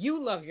that you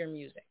love your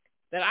music.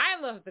 That I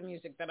love the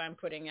music that I'm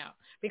putting out,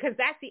 because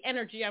that's the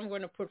energy I'm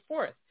going to put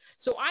forth.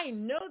 So I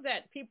know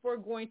that people are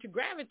going to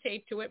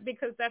gravitate to it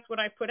because that's what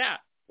I put out.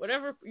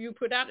 Whatever you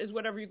put out is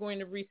whatever you're going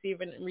to receive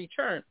in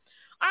return.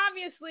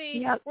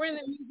 Obviously, we're in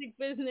the music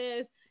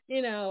business.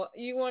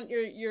 You want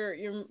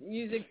your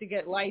music to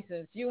get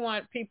licensed. You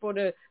want people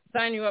to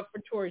sign you up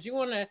for tours. You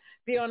want to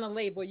be on a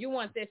label. You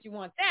want this, you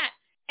want that.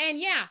 And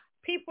yeah,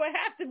 people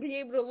have to be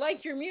able to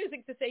like your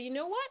music to say, you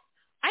know what?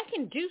 I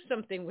can do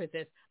something with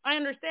this. I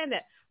understand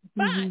that.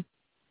 But I'm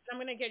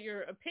going to get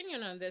your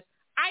opinion on this.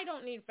 I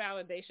don't need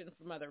validation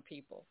from other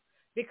people,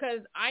 because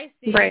I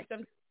see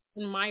some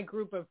in my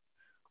group of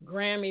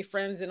Grammy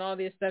friends and all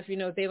this stuff,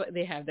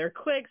 they have their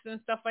cliques and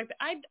stuff like that.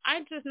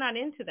 I'm just not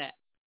into that.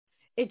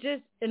 It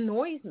just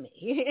annoys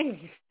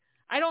me.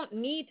 I don't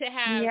need to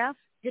have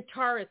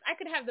guitarists. I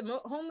could have the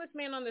homeless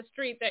man on the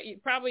street that you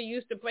probably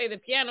used to play the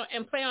piano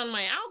and play on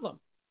my album.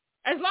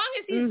 As long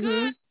as he's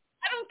good,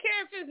 I don't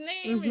care if his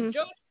name is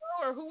Joe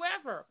or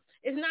whoever.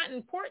 It's not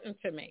important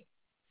to me.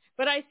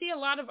 But I see a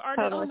lot of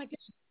artists, oh my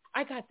gosh,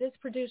 I got this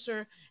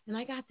producer and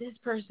I got this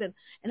person,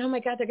 and oh my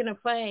God, they're going to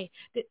play.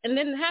 And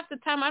then half the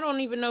time I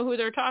don't even know who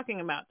they're talking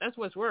about. That's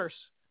what's worse.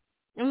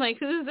 I'm like,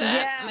 who's that?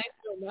 Yeah. And I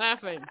start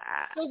laughing.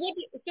 So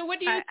what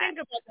do you think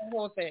about the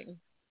whole thing?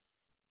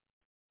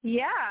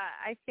 Yeah,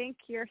 I think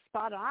you're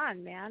spot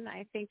on, man.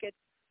 I think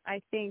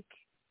 100%,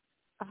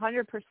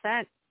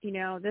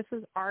 this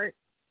is art.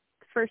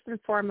 First and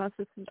foremost,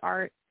 this is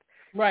art.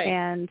 Right.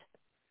 And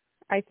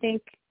I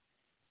think,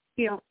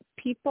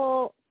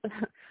 people,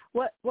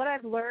 what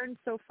I've learned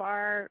so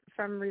far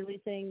from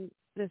releasing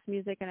this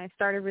music, and I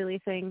started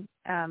releasing,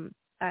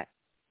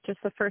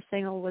 just the first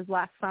single was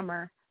last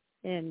summer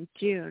in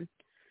June.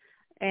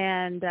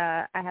 And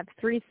I have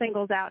 3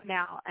 singles out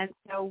now. And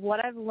so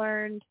what I've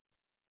learned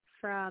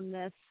from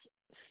this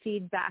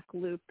feedback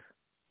loop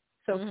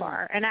so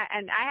far, and I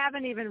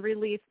haven't even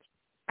released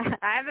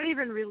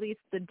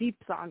the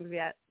deep songs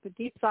yet. The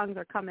deep songs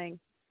are coming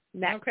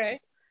next. Okay.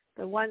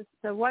 The ones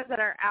that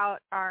are out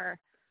are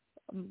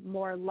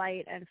more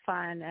light and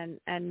fun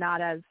and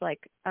not as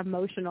like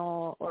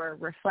emotional or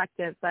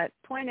reflective. But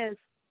point is,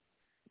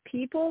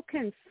 people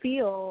can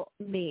feel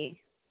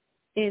me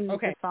in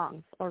the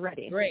songs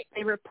already. Great.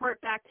 They report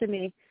back to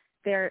me.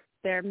 They're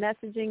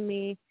messaging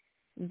me.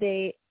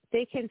 They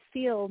can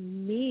feel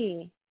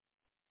me.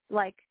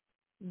 Like,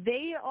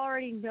 they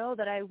already know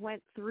that I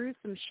went through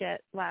some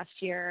shit last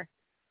year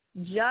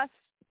just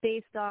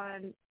based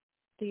on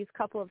these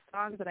couple of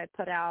songs that I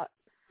put out,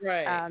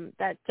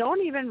 that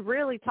don't even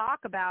really talk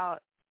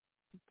about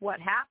what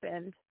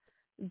happened,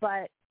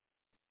 but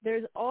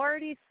there's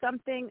already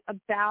something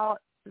about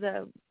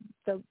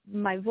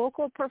my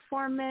vocal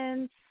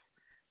performance,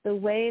 the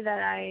way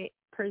that I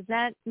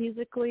present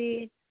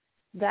musically,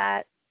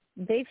 that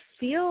they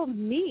feel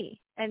me.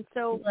 And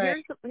so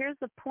here's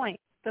the point.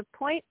 The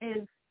point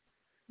is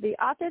the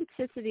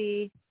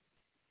authenticity.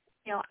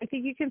 I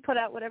think you can put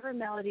out whatever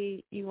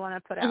melody you want to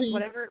put out,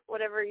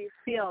 whatever you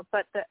feel,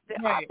 but the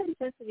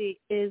authenticity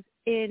is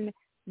in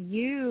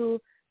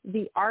you,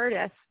 the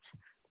artist,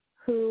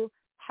 who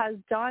has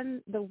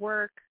done the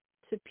work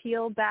to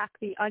peel back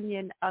the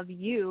onion of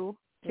you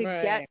to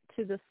get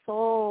to the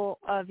soul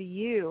of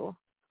you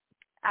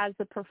as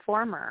a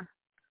performer.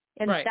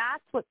 And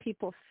that's what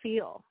people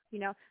feel.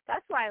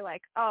 That's why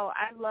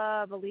I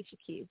love Alicia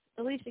Keys.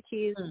 Alicia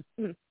Keys,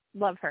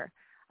 love her.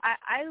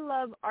 I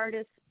love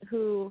artists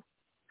who,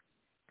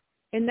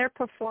 in their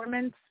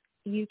performance,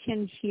 you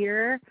can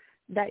hear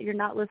that you're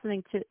not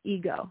listening to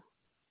ego.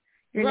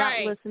 You're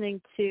not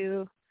listening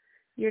to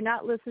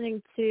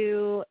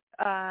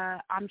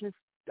I'm just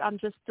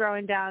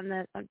throwing down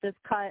this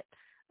cut,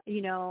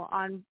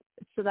 on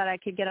so that I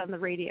could get on the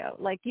radio.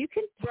 Like, you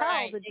can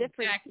tell the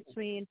difference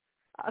between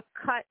a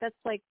cut that's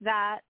like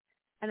that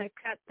and a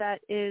cut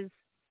that is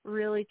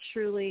really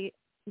truly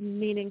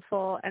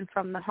meaningful and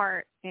from the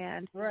heart.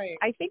 And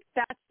I think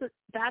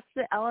that's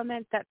the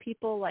element that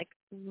people like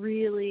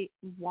really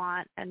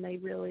want, and they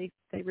really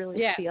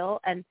feel.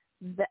 And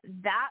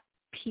that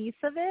piece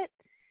of it,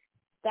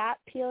 that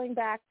peeling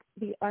back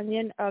the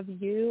onion of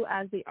you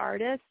as the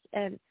artist,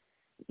 and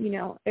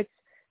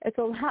it's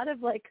a lot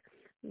of like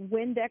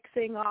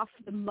Windexing off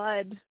the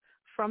mud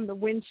from the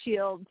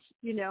windshield,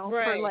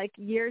 for like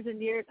years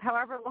and years,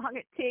 however long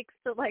it takes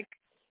to like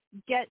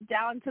get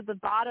down to the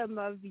bottom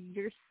of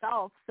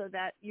yourself so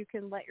that you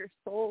can let your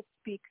soul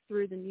speak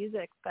through the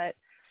music. But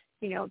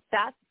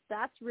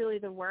that's really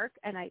the work.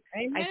 And I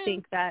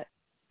think that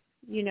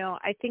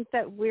I think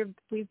that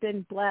we've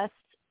been blessed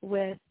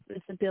with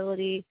this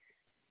ability,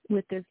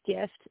 with this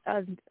gift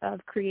of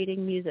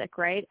creating music,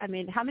 right? I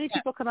mean, how many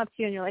people come up to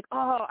you and you're like,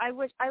 oh,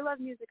 I love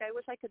music. I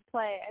wish I could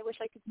play. I wish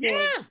I could sing.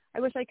 Yeah. I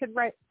wish I could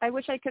write. I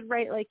wish I could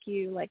write like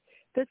you. Like,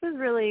 this is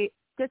really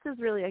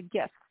a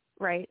gift,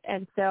 right?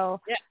 And so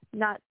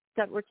not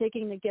that we're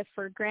taking the gift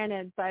for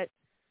granted, but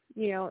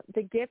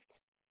the gift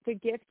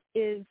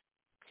is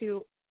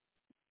to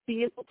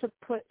be able to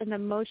put an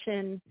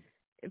emotion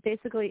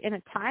basically in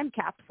a time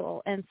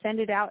capsule and send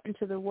it out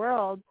into the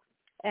world.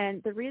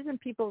 And the reason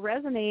people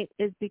resonate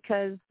is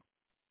because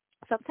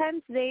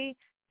sometimes they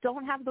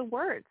don't have the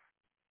words.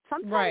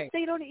 Sometimes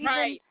they don't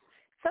even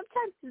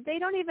sometimes they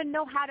don't even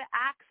know how to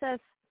access.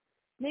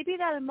 Maybe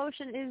that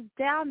emotion is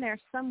down there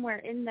somewhere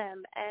in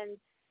them, and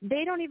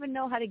they don't even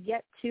know how to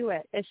get to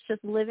it. It's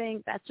just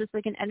living. That's just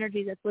like an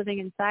energy that's living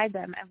inside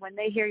them. And when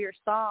they hear your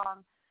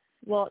song,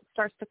 well, it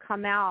starts to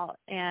come out,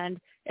 and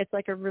it's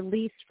like a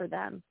release for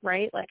them,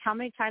 right? Like, how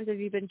many times have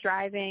you been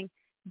driving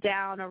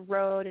down a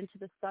road into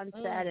the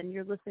sunset and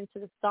you're listening to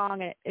the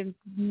song, and it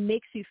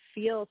makes you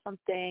feel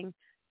something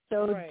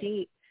so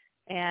deep?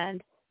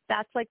 And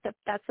that's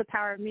the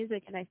power of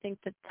music. And I think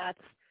that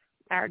that's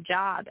our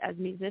job as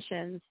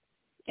musicians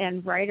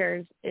and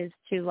writers, is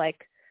to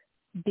like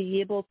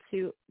be able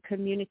to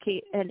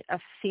communicate a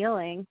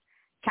feeling,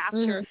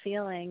 capture a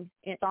feeling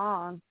in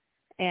song,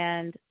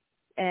 and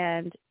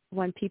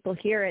when people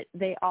hear it,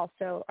 they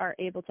also are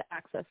able to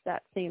access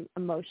that same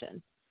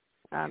emotion.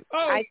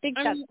 I think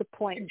that's the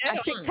point. I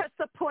think that's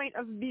the point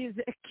of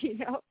music,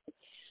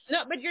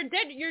 No, but you're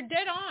dead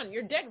on.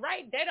 You're dead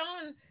right, dead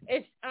on.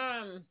 It's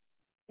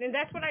and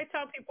that's what I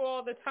tell people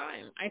all the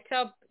time. I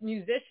tell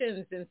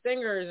musicians and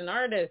singers and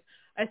artists,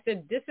 I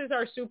said, this is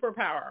our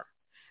superpower,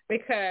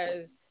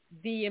 because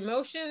the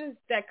emotions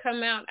that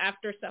come out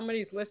after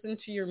somebody's listened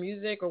to your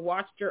music or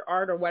watched your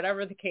art or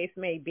whatever the case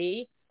may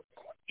be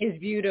is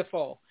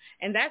beautiful.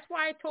 And that's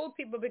why I told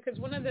people, because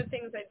one of the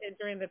things I did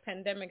during the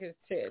pandemic is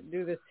to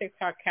do this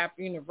TikTok Cap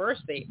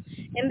University.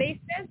 And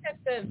they said that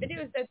the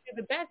videos that do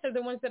the best are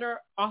the ones that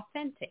are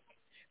authentic,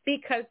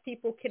 because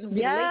people can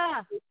relate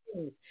to those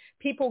things.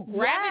 People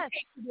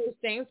gravitate to those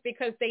things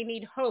because they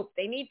need hope.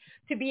 They need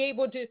to be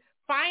able to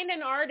find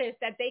an artist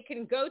that they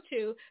can go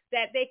to,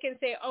 that they can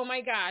say, oh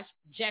my gosh,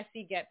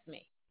 Jessie gets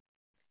me.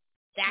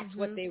 That's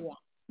what they want.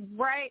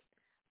 Right.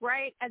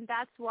 And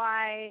that's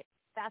why,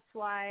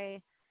 I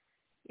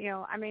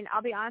mean,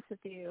 I'll be honest with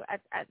you.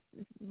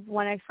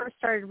 When I first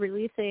started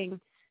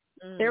releasing,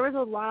 there was a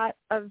lot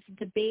of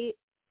debate.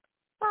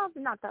 Well,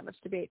 not that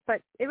much debate,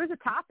 but it was a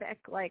topic.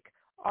 Like,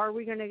 are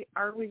we gonna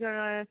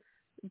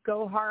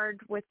go hard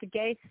with the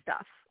gay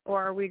stuff,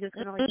 or are we just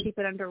gonna like keep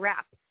it under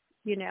wraps?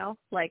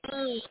 Like,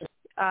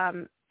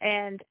 and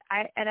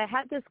I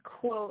had this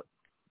quote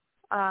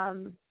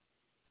on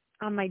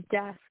my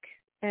desk,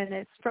 and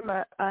it's from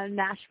a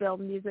Nashville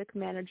music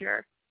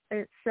manager.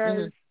 It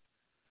says,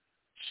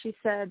 she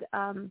said,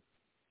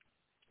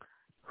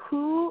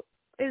 who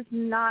is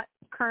not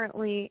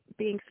currently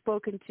being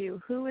spoken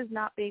to? Who is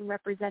not being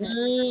represented?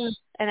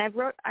 And I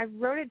wrote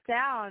it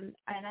down,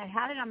 and I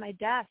had it on my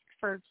desk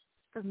for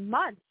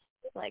months.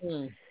 Like,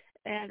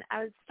 and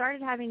I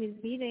started having these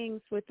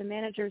meetings with the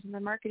managers and the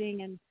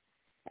marketing,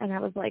 and I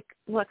was like,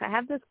 look, I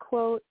have this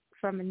quote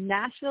from a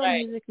Nashville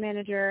music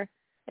manager.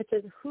 It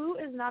says, who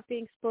is not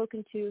being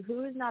spoken to?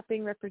 Who is not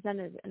being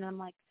represented? And I'm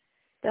like,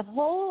 the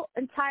whole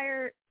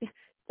entire, do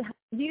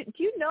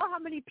you know how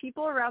many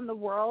people around the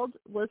world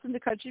listen to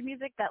country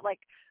music that, like,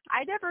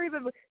 I never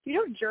even,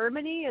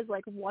 Germany is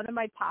like one of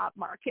my top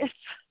markets.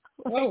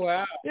 Like, oh,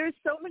 wow. There's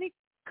so many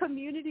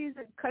communities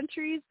and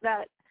countries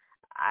that,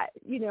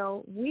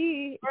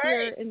 we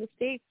here in the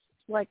States,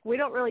 like, I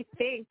don't really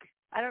think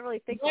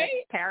like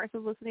Paris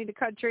is listening to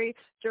country,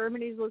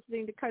 Germany's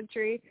listening to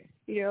country,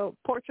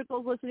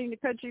 Portugal's listening to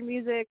country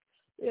music.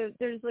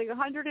 There's like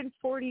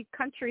 140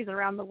 countries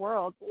around the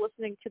world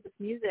listening to this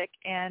music.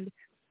 And,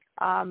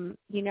 I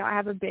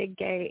have a big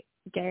gay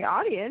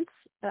audience,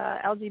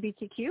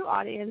 LGBTQ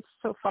audience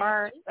so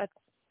far that's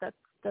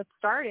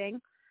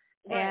starting,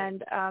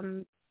 and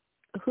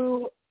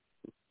who,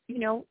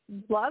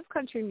 love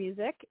country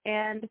music.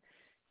 And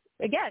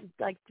again,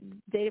 like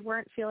they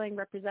weren't feeling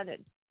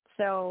represented.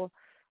 So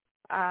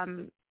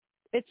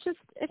it's just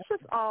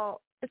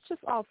all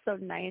so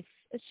nice.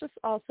 It's just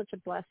all such a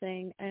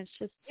blessing, and it's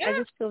just I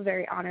just feel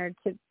very honored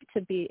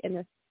to be in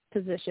this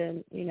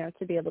position, you know,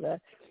 to be able to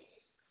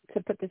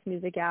put this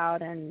music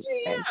out and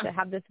to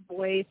have this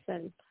voice,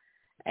 and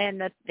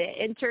that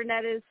the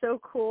internet is so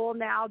cool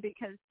now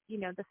because, you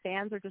know, the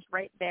fans are just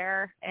right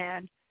there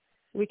and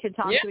we can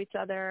talk to each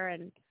other,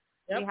 and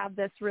we have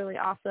this really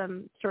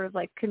awesome sort of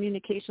like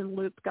communication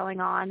loop going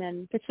on,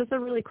 and it's just a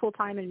really cool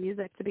time in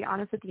music, to be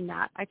honest with you,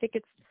 Nat. I think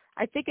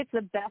it's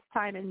the best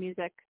time in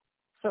music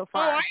so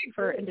far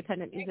for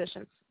independent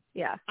musicians.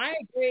 Yeah. I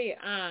agree.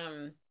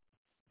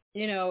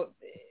 You know,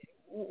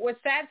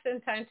 what's sad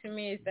sometimes to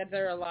me is that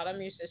there are a lot of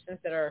musicians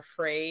that are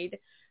afraid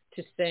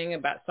to sing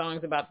about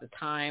songs about the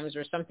times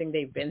or something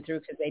they've been through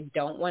because they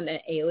don't want to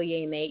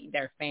alienate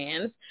their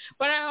fans.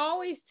 But I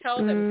always tell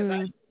them, because I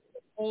did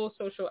the whole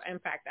social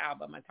impact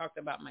album, I talked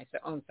about my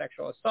own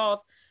sexual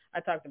assault, I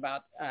talked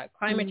about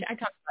climate change, I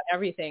talked about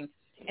everything.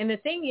 And the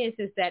thing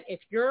is that if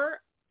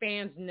your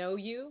fans know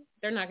you,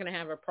 they're not going to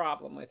have a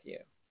problem with you.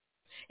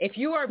 If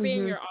you are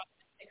being your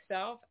authentic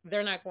self,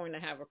 they're not going to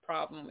have a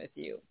problem with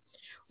you.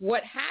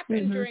 What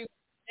happened during the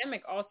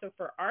pandemic also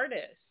for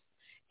artists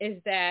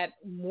is that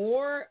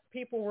more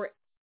people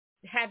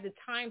had the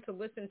time to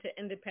listen to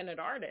independent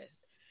artists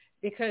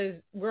because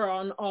we're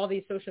on all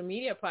these social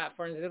media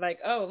platforms. They're like,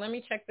 oh, let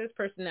me check this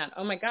person out.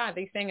 Oh, my God,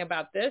 they sang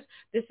about this.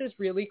 This is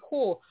really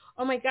cool.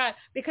 Oh, my God.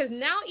 Because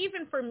now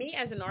even for me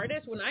as an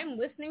artist, when I'm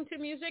listening to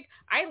music,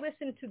 I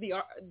listen to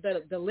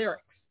the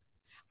lyrics.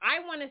 I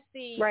want to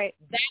see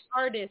that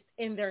artist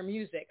in their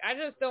music. I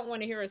just don't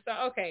want to hear a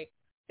song. Okay,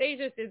 they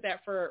just did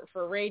that for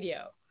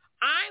radio.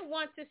 I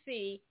want to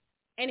see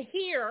and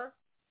hear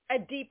a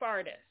deep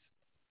artist.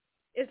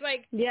 It's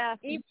like, you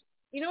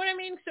know what I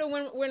mean? So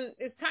when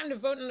it's time to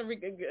vote in the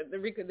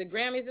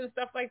Grammys and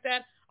stuff like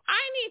that, I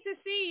need to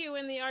see you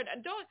in the art.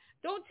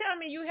 Don't tell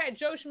me you had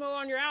Joe Schmo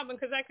on your album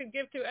because I could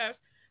give two Fs.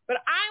 But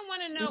I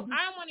want to know.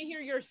 I want to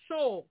hear your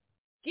soul.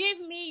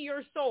 Give me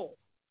your soul.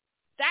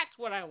 That's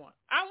what I want.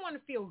 I want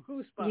to feel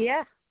goosebumps.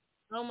 Yeah.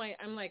 I'm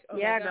like, oh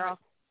yeah, my God. Girl.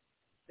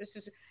 This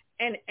is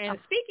and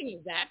speaking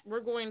of that,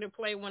 we're going to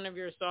play one of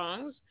your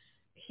songs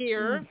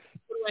here.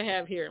 What do I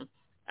have here?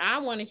 I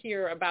want to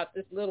hear about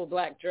this little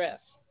black dress.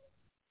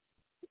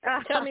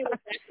 Tell me what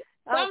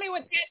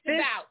that's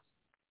about.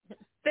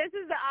 This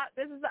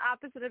is the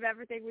opposite of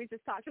everything we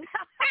just talked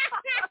about.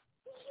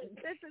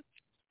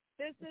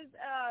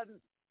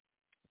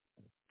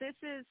 This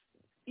is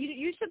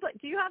you should play.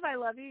 Do you have I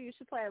Love You? You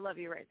should play I Love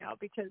You right now,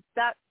 because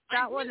that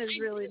one is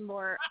really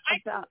more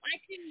about.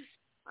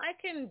 I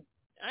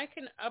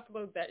can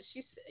upload that.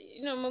 She's,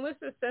 you know,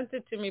 Melissa sent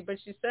it to me, but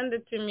she sent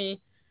it to me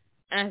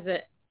as a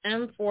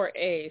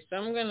M4A. So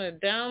I'm gonna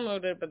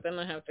download it, but then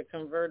I have to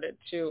convert it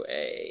to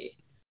a.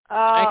 All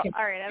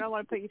right. I don't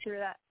want to put you through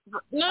that.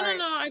 No.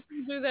 I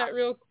can do that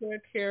real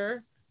quick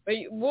here. But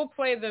we'll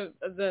play the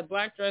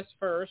black dress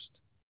first,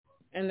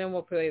 and then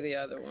we'll play the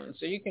other one.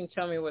 So you can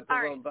tell me what the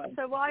little black.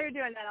 So while you're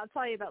doing that, I'll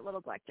tell you about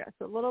Little Black Dress.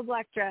 So Little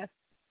Black Dress.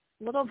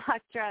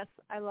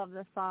 I love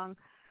this song.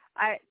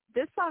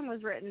 This song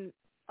was written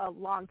a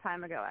long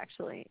time ago,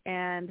 actually,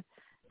 and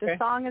the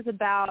song is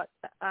about.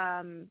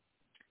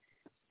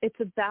 It's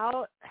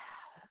about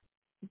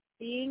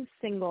being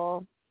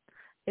single.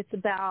 It's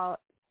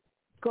about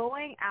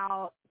going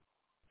out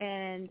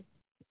and,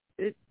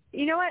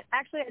 you know what?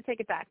 Actually, I take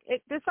it back.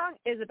 This song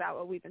is about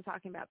what we've been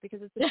talking about,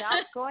 because it's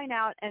about going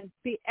out and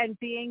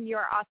being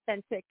your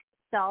authentic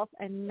self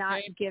and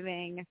not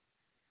giving.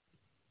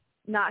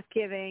 Can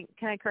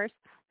I curse?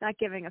 Not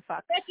giving a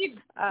fuck.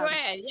 Go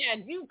ahead. Yeah,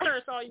 you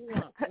curse all you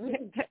want.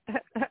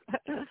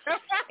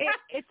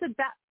 It's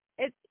about.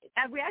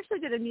 We actually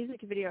did a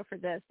music video for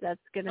this that's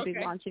going to be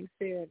launching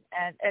soon,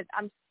 and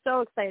I'm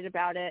so excited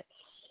about it.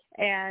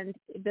 And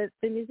the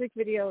music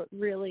video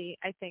really,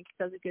 I think,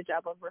 does a good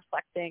job of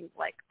reflecting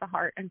like the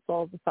heart and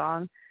soul of the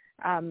song.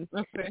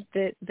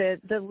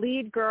 The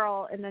lead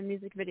girl in the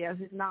music video,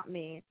 who's not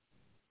me,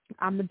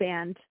 I'm the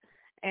band,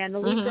 and the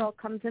lead girl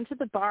comes into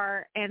the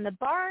bar, and the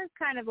bar is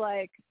kind of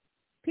like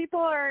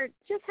people are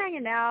just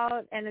hanging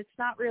out, and it's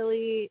not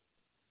really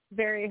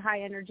very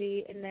high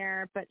energy in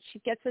there, but she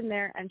gets in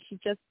there and she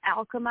just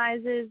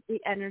alchemizes the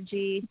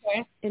energy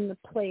in the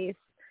place,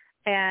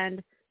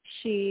 and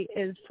she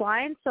is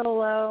flying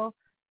solo,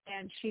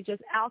 and she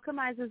just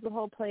alchemizes the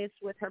whole place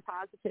with her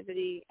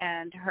positivity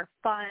and her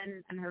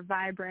fun and her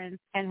vibrance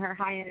and her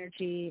high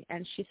energy,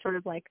 and she sort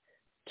of like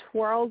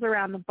twirls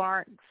around the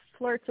bar,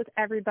 flirts with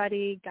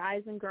everybody,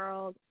 guys and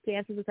girls,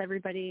 dances with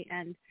everybody,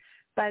 and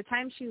by the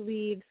time she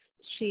leaves,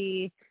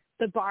 the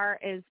bar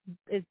is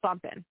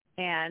bumping.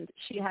 And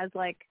she has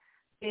like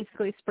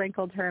basically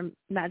sprinkled her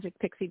magic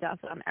pixie dust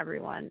on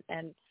everyone,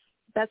 and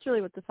that's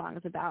really what the song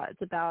is about.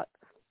 It's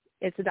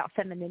about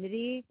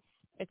femininity.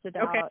 It's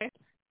about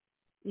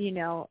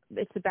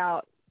it's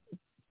about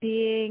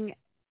being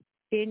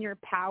in your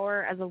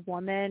power as a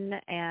woman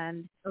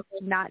and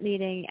not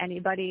needing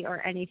anybody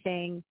or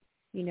anything,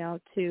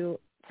 to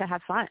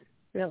have fun.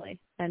 really,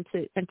 and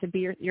to be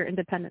your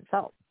independent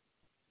self.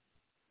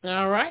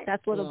 All right.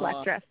 That's Little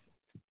Black Dress.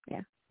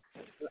 Yeah.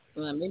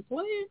 Let me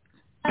play it.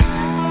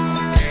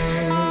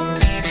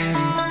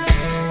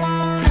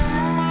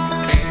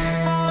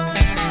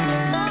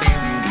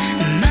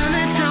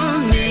 Mama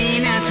told me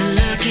not to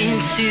look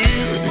into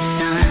the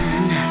sun.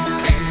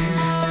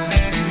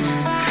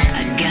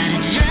 I got a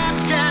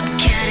drop-top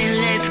caddy,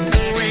 let's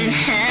go and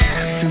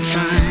have some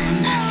fun.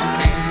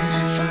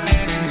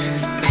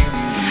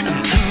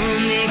 Pull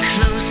me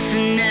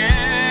closer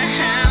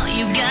now,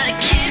 you gotta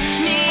kiss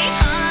me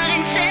hard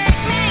and take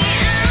me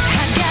out.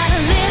 I got a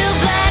little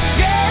black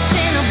dress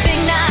and a big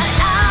night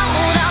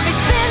out. I'll be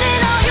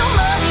spending all your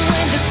money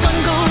when the sun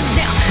goes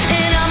down.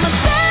 And I'm a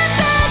bad,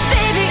 bad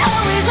baby,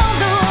 always on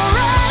the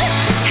run.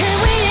 And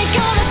we ain't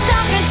gonna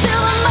stop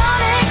until the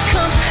morning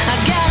comes. I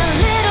got a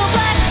little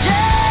black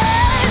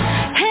dress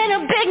and a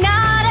big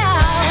night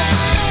out.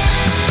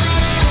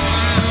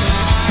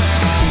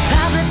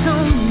 Papa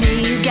told me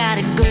you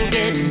gotta go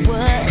get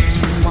what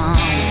you want.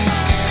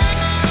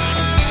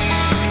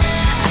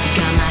 I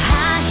got my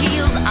high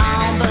heels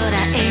on, but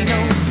I ain't no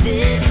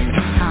Vivian.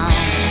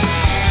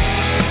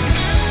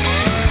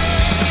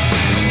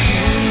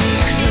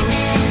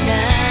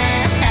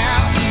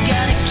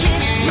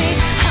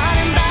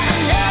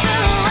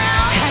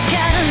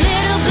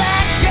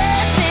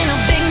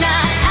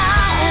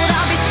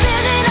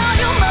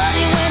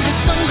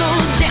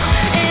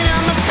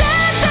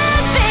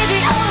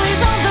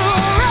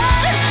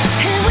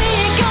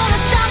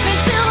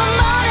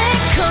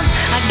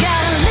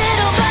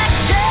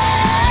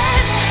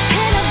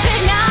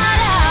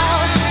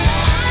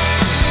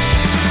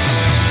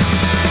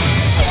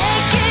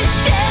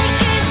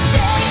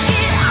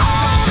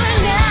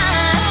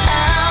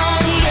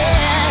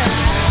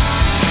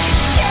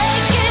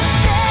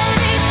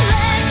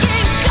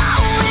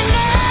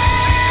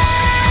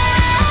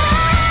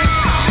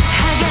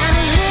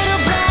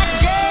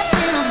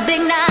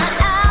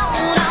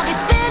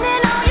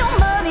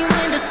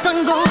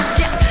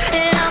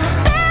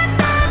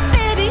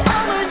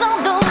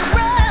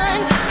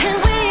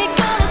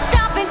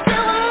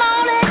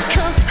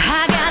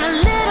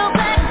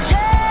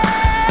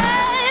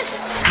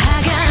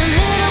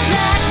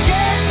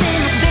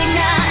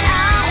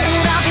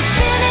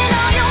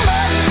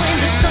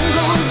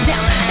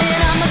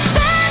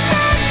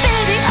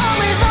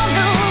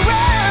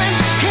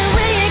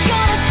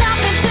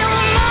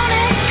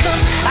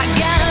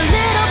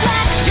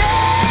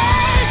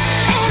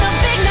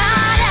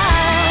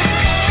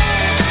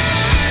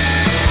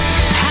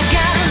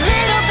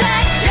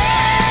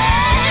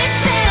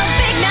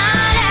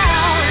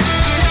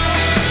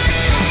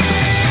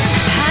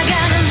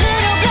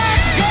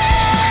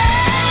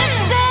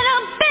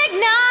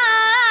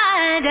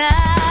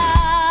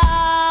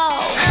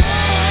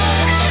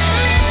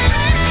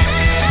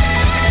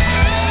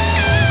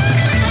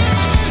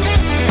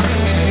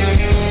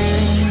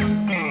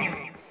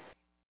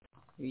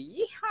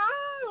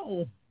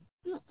 Yeehaw!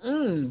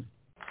 Mm-mm.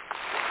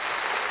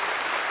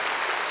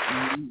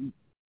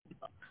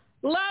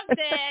 Love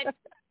that.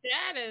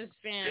 That is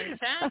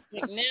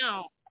fantastic.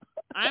 Now,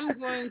 I'm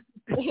going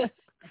to,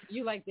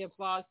 you like the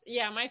applause?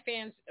 Yeah, my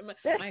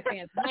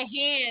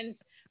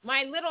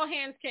little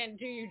hands can't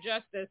do you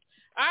justice.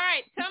 All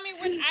right, tell me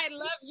what I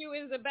Love You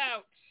is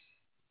about.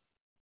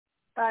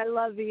 I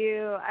love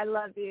you.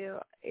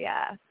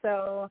 Yeah,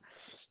 so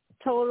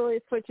totally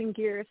switching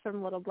gears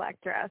from Little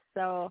Black Dress.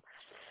 So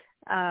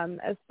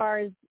as far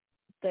as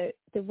the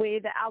way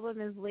the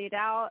album is laid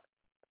out,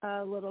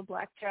 Little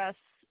Black Dress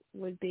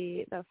would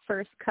be the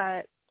first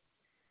cut,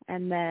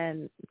 and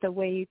then The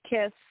Way You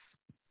Kiss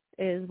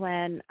is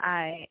when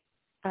I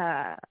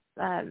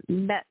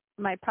met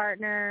my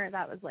partner.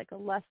 That was like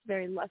a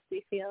very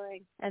lusty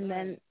feeling. And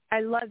then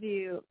I Love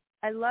You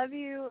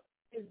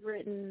is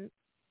written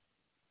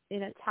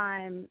in a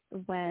time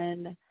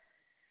when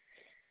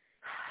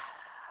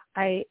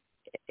I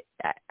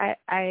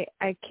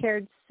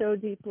cared so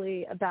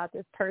deeply about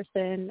this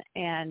person,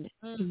 and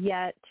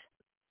yet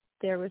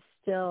there was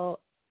still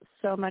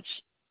so much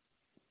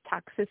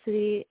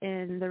toxicity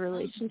in the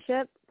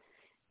relationship,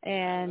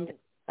 and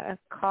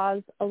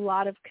caused a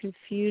lot of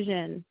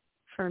confusion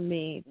for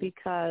me,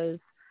 because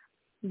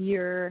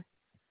the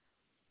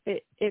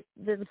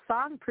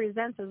song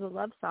presents as a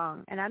love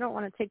song, and I don't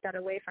want to take that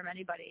away from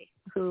anybody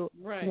who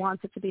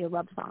wants it to be a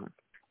love song.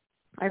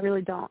 I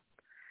really don't.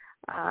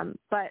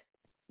 But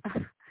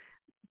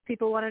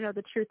people want to know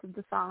the truth of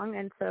the song,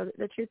 and so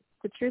the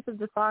truth of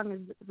the song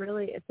is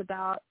really, it's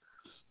about,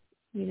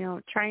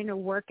 trying to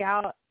work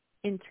out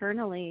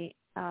internally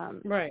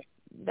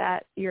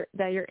that you're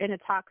in a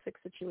toxic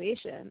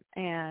situation,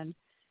 and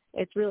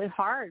it's really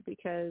hard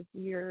because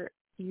you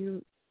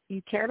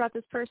care about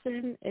this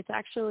person. It's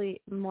actually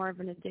more of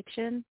an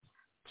addiction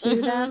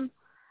to them,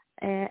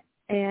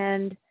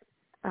 and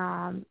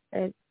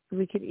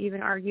we could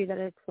even argue that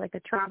it's like a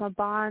trauma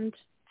bond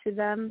to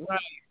them.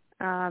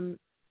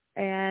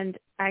 And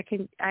I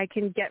can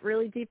get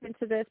really deep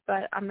into this,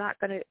 but I'm not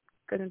gonna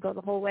go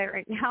the whole way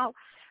right now.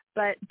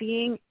 But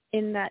being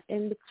in that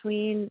in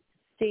between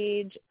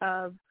stage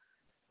of,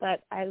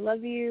 but I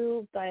love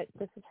you, but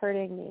this is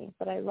hurting me.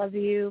 But I love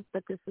you,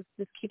 but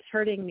this keeps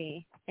hurting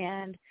me.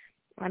 And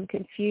I'm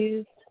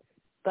confused,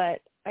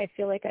 but I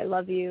feel like I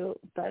love you,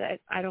 but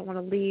I don't want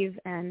to leave.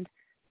 And,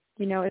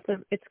 you know, it's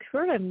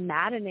sort of a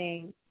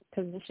maddening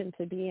position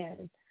to be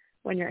in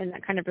when you're in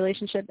that kind of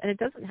relationship. And it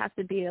doesn't have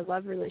to be a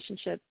love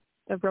relationship,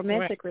 a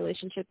romantic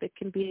relationship. It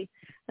can be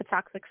a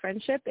toxic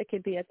friendship. It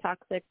could be a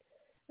toxic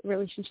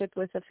relationship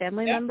with a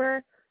family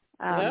member,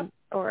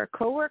 or a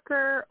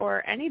coworker,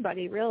 or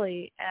anybody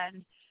really.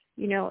 And,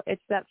 you know,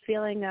 it's that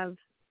feeling of,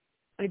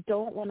 I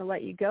don't want to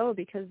let you go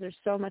because there's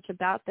so much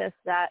about this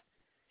that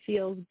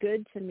feels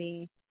good to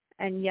me.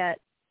 And yet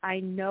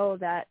I know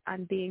that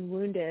I'm being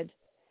wounded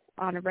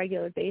on a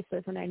regular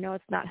basis, and I know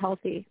it's not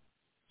healthy.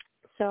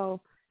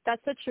 So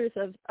that's the truth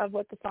of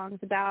what the song's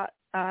about.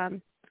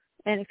 And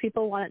if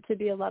people want it to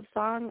be a love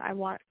song, I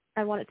want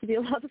it to be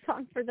a love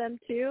song for them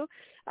too.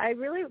 I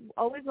really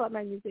always want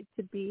my music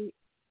to be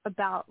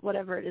about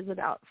whatever it is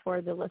about for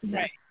the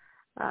listener.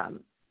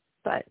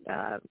 Right.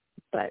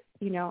 But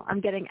you know, I'm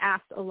getting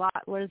asked a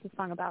lot, what is the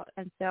song about?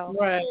 And so,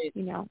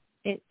 you know,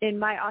 in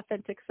my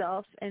authentic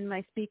self and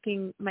my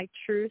speaking my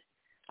truth,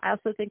 I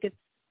also think it's,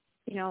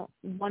 you know,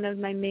 one of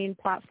my main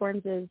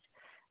platforms is,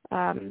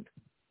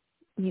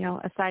 you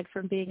know, aside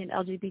from being an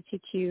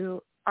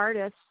LGBTQ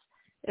artist,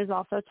 is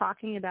also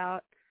talking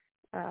about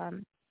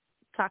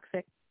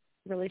toxic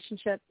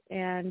relationships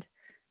and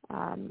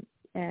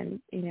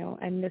you know,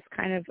 and this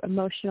kind of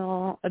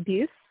emotional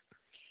abuse.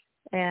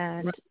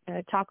 And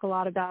I talk a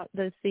lot about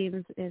those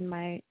themes in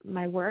my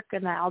work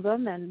and the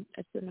album, and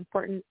it's an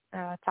important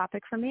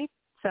topic for me.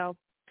 So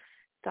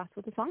that's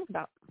what the song's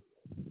about.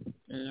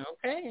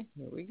 Okay,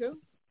 here we go.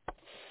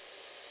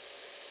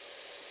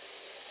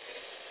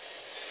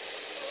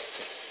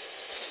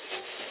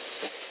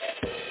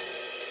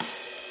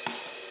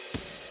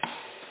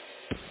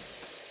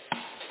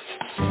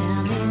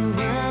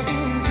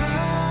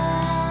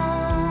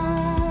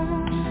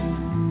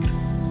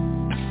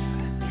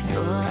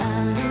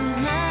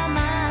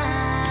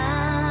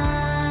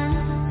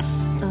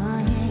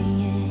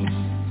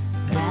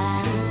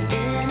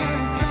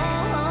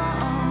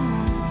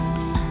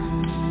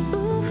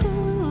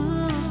 Ooh,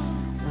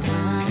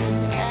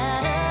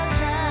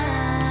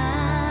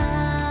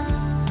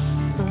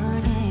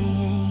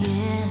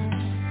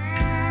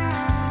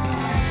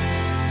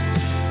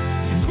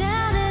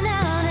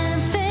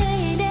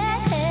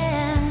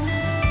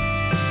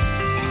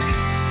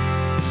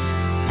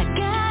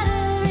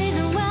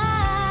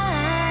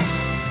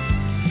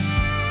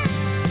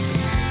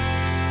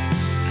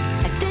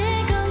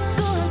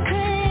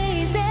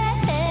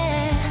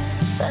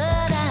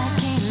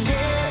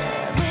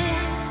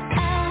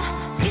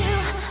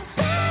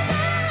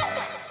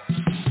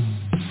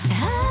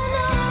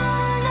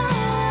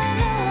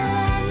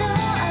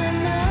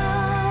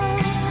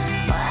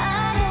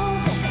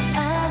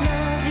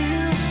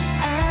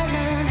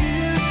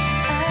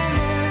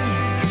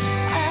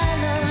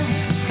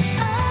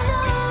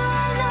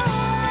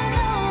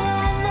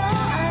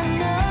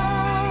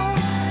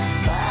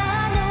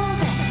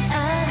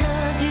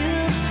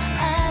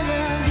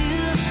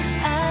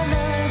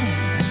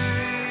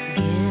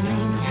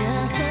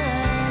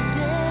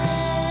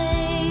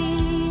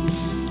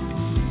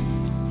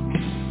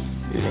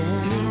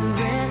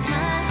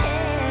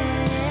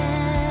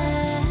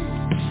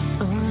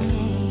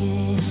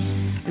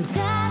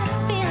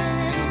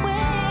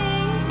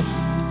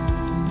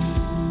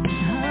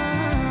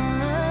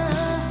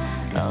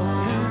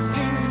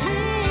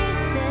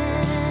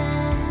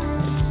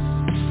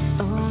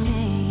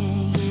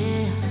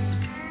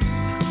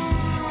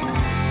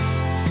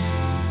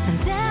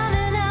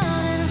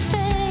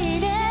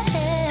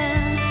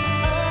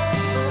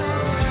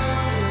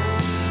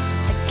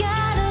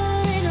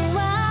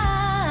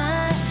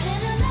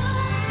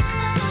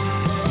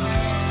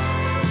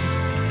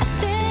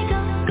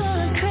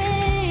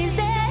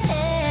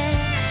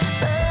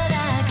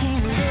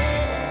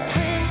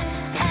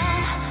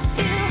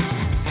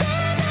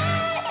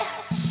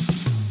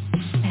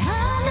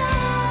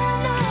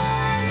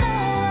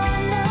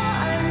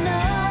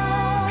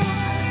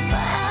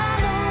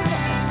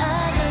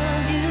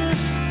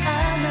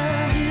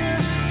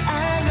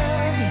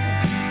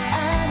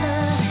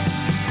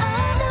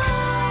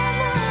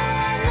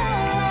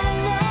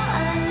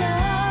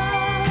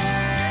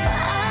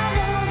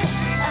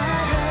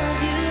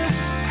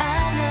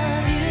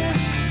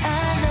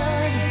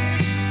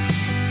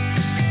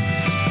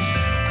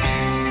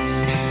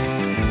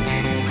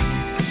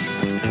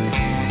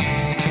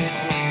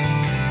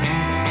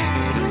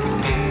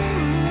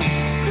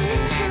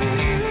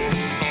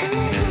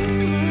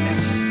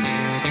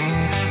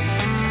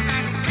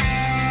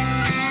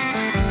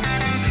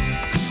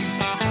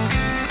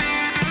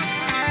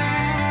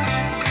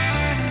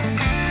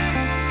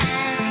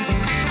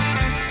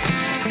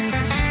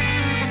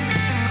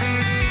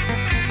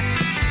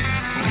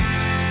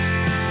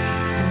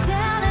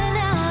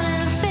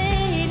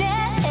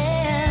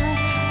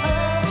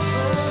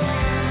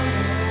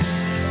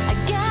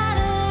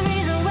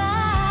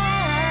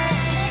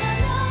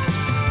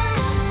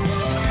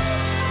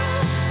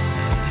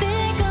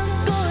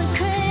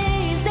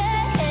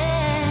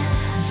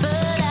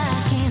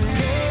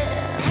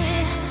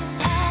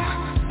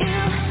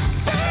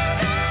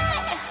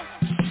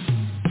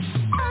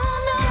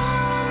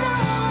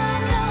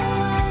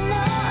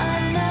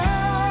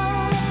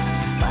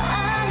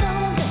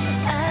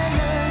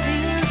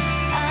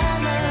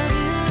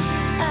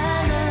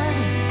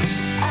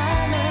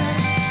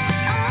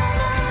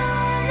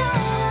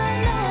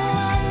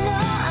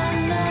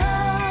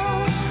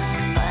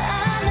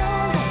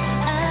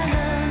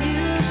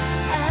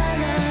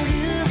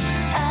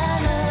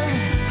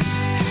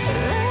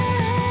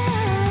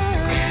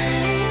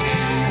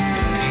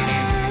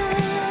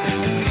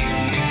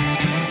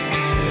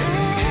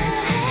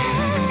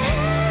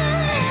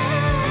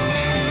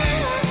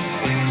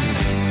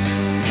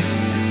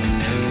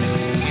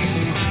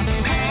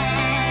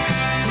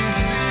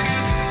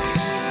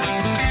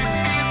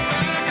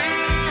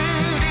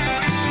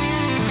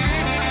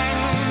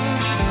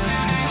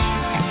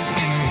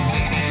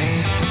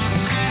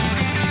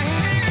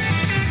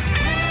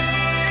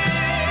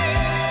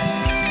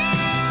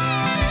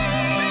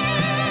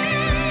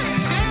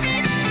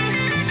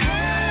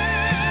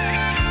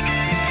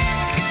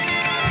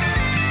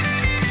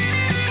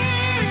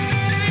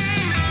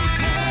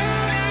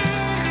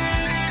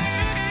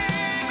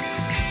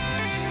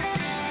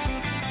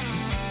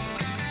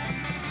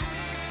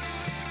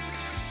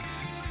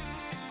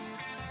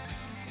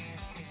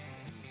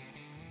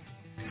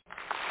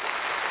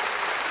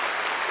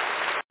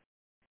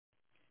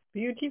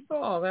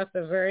 beautiful. That's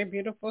a very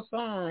beautiful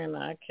song, and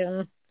I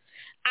can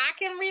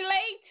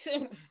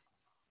relate.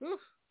 Oof,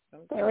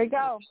 There we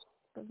go.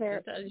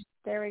 There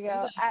we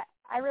go.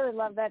 I really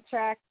love that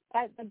track.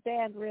 The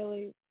band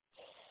really,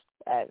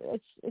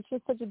 it's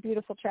just such a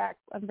beautiful track.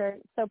 I'm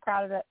so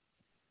proud of it.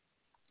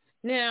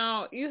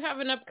 Now, you have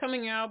an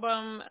upcoming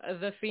album,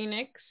 The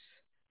Phoenix.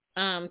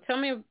 Tell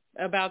me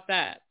about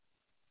that.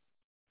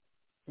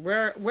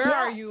 Where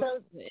are you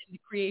in the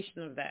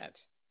creation of that?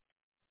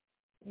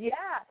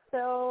 Yeah,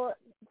 so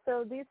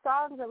these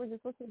songs that we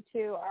just listened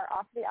to are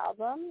off the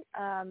album.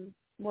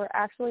 We're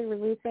actually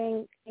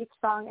releasing each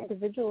song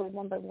individually,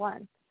 one by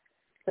one.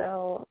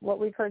 So what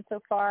we've heard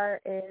so far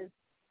is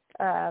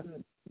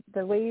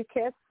The Way You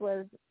Kiss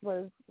was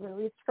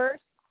released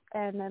first,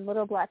 and then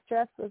Little Black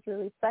Dress was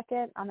released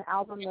second. On the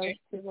album, those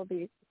two will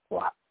be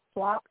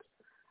swapped.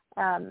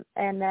 And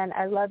then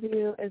I Love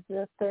You is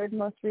the third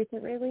most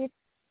recent release.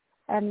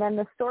 And then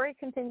the story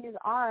continues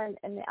on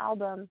in the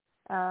album.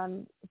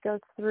 It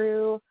goes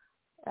through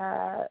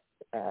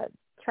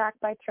track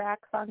by track,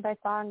 song by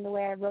song, the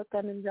way I wrote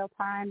them in real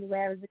time, the way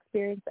I was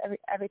experiencing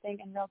everything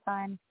in real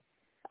time.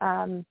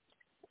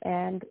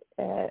 And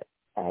I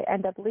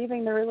end up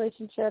leaving the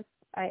relationship.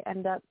 I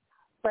end up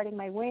spreading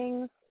my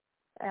wings.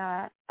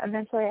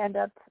 Eventually I end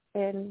up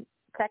in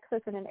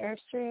Texas in an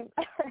Airstream.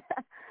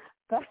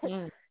 But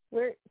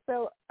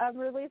I'm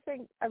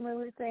releasing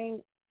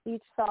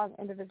each song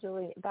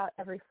individually about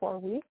every 4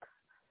 weeks.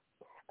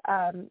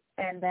 And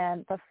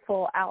then the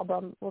full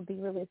album will be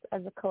released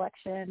as a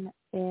collection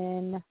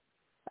in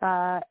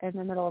the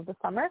middle of the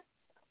summer.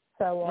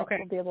 So we'll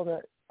be able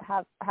to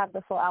have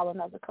the full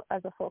album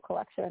as a full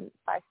collection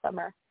by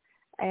summer.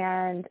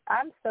 And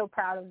I'm so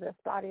proud of this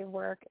body of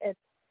work. It's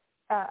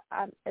a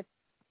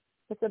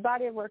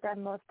body of work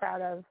I'm most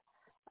proud of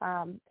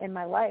in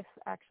my life,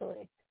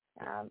 actually.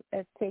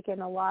 It's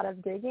taken a lot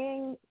of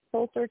digging,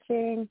 soul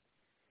searching.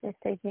 It's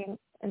taking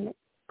an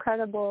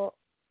incredibly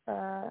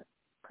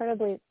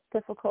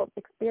difficult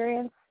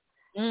experience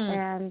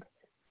and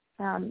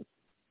a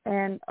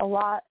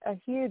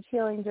huge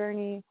healing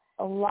journey,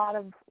 a lot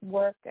of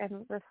work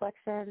and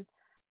reflection.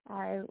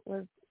 I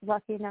was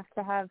lucky enough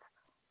to have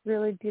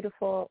really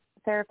beautiful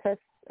therapists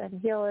and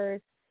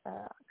healers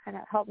kind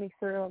of help me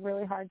through a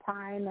really hard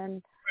time,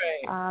 and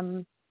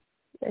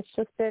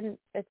it's been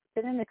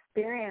an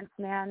experience,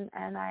 man,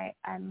 and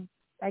I'm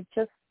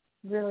just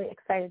really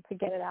excited to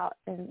get it out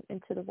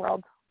into the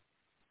world.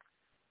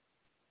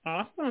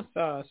 Awesome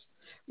sauce.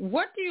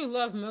 What do you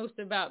love most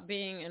about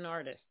being an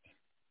artist?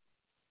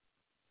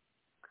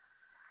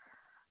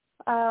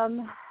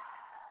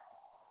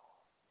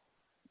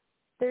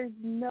 There's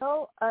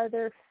no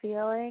other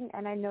feeling,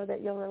 and I know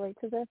that you'll relate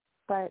to this,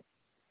 but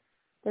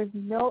there's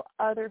no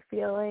other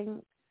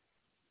feeling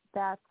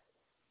that's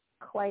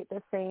quite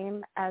the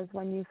same as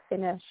when you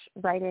finish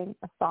writing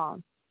a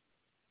song.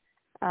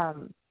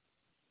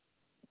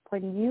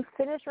 When you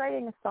finish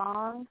writing a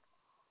song,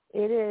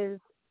 it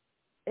is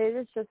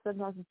just the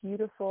most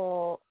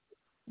beautiful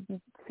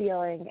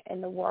feeling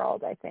in the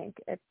world, I think.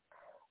 It's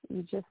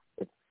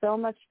so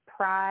much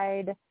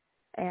pride,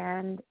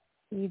 and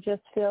you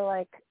just feel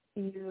like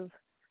you've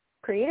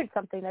created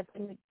something that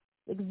didn't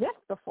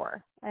exist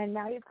before. And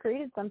now you've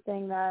created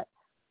something that,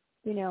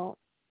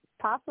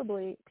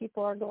 possibly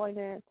people are going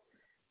to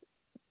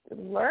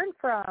learn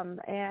from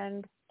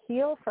and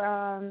heal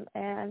from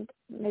and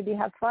maybe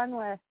have fun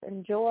with,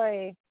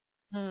 enjoy,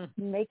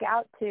 make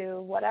out to,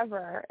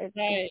 whatever.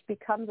 It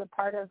becomes a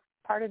part of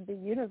the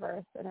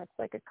universe, and it's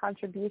like a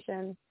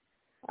contribution.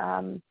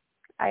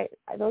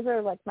 Those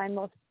are like my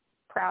most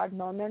proud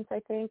moments, I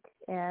think,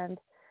 and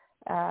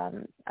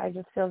I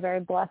just feel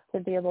very blessed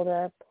to be able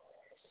to,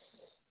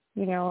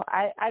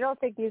 I don't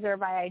think these are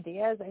my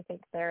ideas. I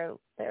think they're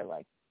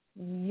like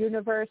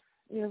universal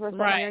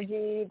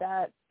energy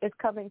that is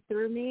coming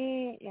through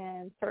me,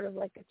 and sort of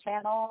like a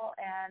channel.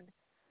 And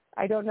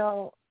I don't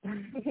know,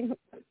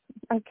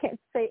 I can't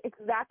say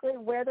exactly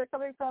where they're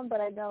coming from,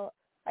 but I know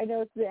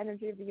it's the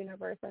energy of the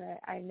universe, and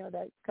I know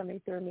that it's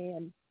coming through me.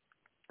 And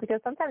because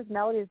sometimes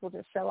melodies will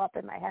just show up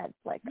in my head.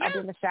 Like I'll be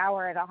in the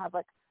shower and I'll have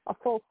like a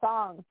full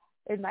song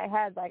in my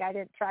head. Like I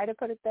didn't try to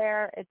put it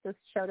there. It just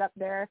showed up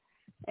there.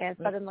 And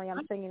suddenly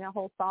I'm singing a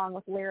whole song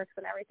with lyrics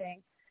and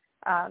everything,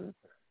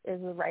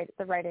 is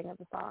the writing of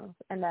the songs.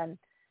 And then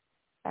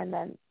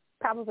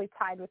probably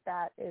tied with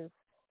that is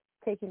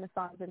taking the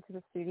songs into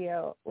the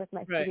studio with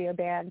my studio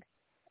band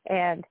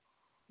and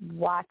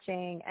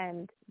watching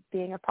and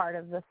being a part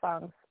of the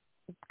songs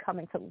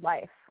coming to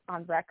life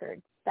on record.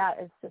 That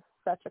is just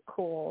such a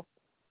cool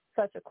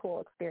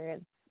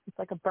experience. It's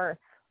like a birth,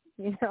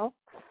 Yeah,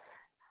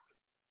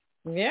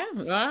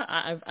 well,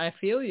 I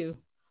feel you.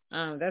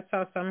 That's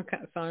how some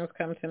songs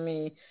come to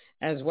me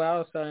as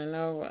well. So I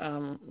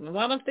know a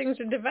lot of things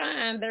are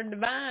divine. They're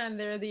divine.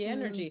 They're the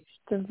energy.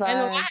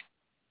 Divine.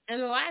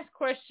 And the last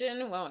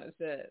question, well,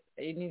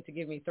 you need to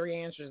give me 3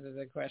 answers to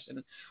the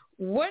question.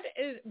 What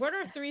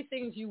are 3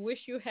 things you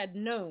wish you had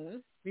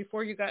known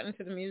before you got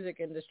into the music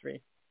industry?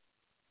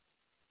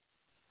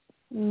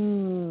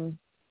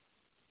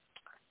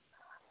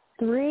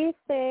 3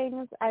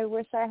 things I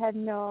wish I had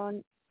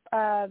known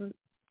that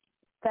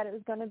it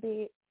was going to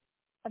be.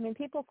 I mean,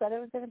 people said it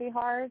was going to be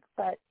hard,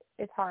 but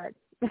it's hard.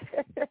 I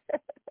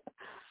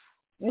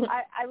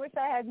wish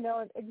I had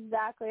known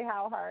exactly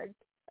how hard,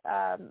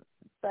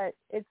 but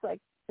it's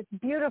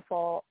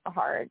beautiful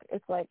hard.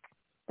 It's like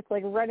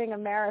running a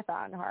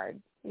marathon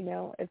hard. You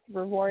know, it's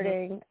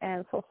rewarding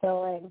and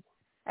fulfilling,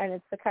 and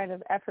it's the kind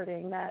of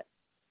efforting that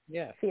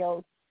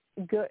feels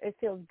good. It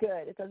feels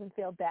good. It doesn't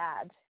feel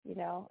bad. You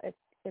know, it's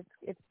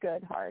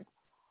good hard.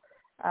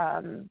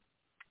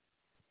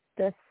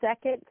 The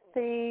second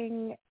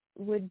thing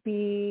would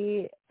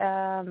be,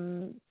 oh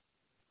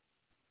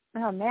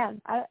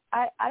man, I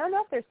don't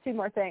know if there's 2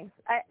 more things.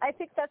 I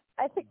think that's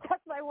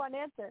my one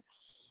answer.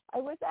 I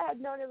wish I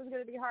had known it was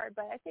going to be hard,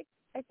 but I think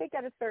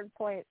at a certain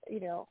point, you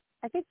know,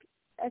 I think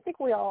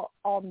we all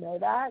know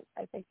that.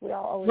 I think we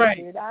all always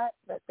do that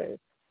there's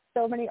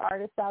so many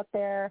artists out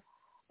there.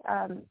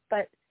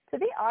 But to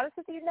be honest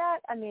with you, Nat,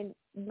 I mean,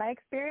 my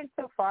experience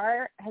so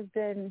far has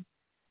been,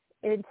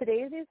 in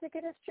today's music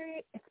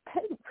industry, it's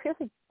been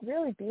really,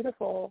 really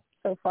beautiful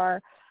so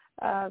far.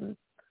 I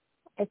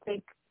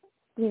think,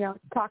 you know,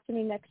 talk to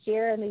me next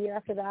year and the year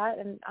after that,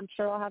 and I'm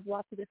sure I'll have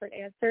lots of different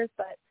answers.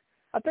 But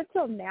up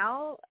until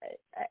now,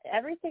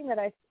 everything that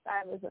I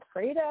was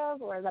afraid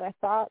of or that I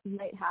thought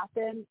might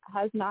happen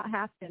has not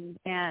happened.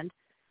 And,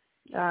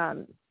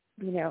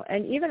 you know,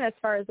 and even as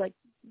far as like,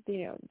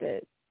 you know,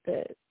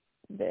 the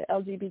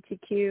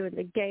LGBTQ and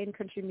the gay and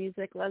country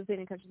music, lesbian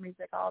and country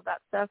music, all of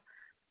that stuff,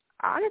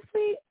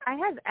 honestly, I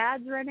have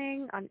ads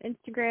running on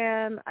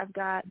Instagram. I've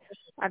got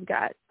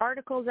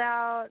articles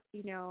out.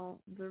 You know,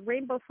 the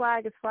rainbow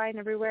flag is flying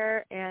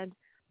everywhere, and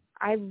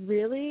I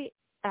really,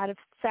 out of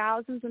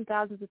thousands and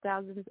thousands and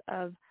thousands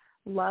of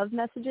love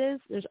messages,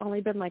 there's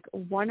only been like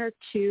 1 or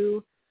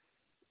 2,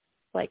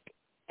 like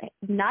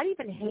not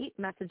even hate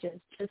messages,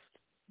 just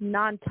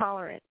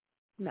non-tolerant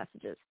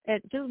messages,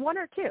 and just 1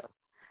 or 2,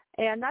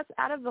 and that's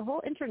out of the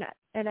whole internet.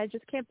 And I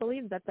just can't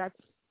believe that's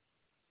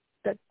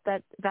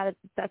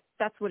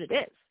what it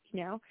is,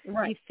 you know.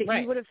 Right.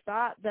 You would have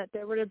thought that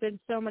there would have been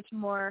so much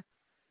more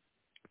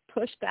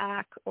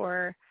pushback,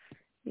 or,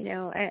 you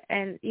know,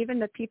 and even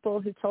the people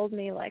who told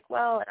me like,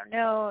 well, I don't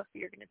know if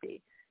you're going to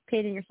be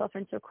painting yourself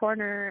into a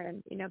corner,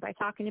 and, you know, by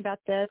talking about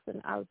this,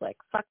 and I was like,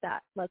 fuck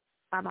that.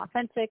 I'm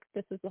authentic.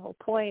 This is the whole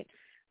point.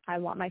 I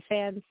want my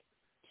fans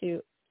to,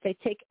 if they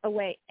take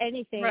away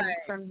anything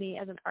from me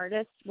as an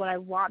artist, what I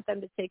want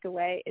them to take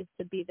away is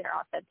to be their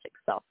authentic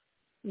self.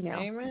 You know,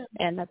 Amen.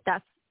 And that's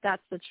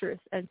the truth,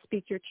 and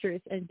speak your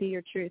truth and be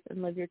your truth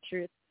and live your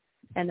truth,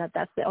 and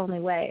that's the only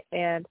way.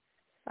 And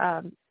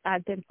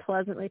I've been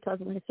pleasantly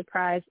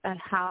surprised at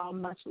how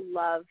much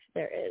love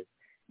there is.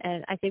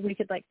 And I think we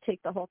could like take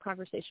the whole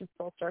conversation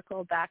full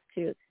circle back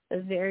to the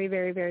very,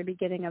 very, very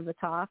beginning of the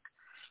talk,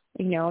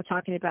 you know,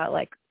 talking about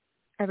like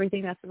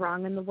everything that's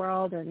wrong in the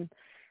world and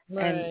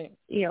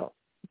you know,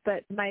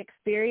 but my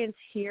experience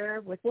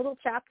here with Little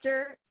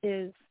Chapter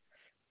is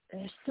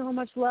there's so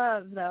much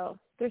love, though.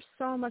 There's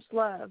so much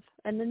love.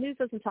 And the news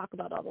doesn't talk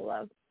about all the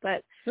love.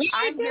 But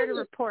I'm here to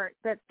report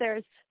that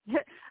I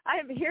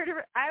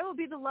will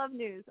be the love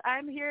news.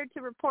 I'm here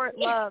to report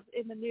love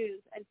in the news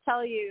and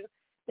tell you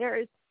there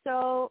is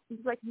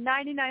like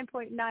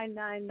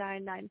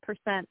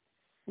 99.9999%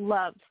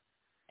 love.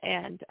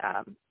 And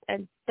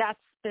that's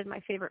been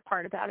my favorite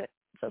part about it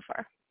so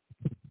far.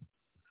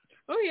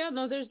 Oh, yeah.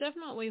 No, there's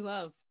definitely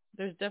love.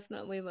 There's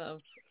definitely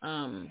love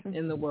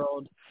in the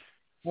world.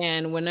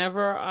 And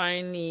whenever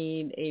I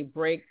need a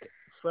break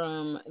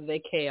from the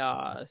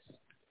chaos,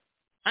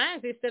 I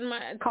actually send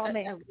my call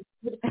me. I'll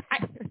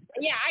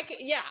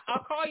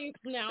call you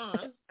from now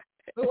on.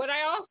 But what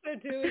I also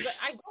do is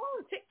I go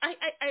on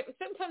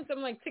sometimes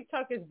I'm like,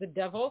 TikTok is the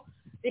devil,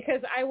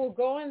 because I will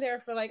go in there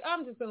for like,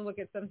 I'm just going to look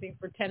at something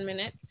for 10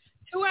 minutes.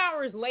 2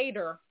 hours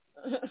later,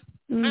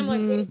 I'm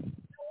like, I'm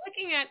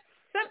looking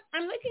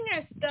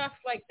at stuff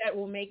like that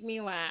will make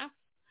me laugh.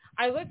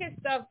 I look at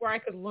stuff where I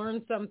could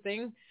learn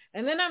something,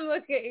 and then I'm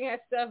looking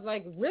at stuff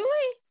like,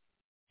 really?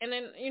 And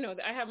then, you know,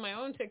 I have my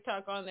own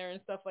TikTok on there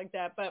and stuff like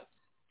that. But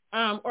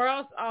or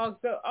else I'll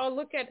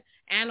look at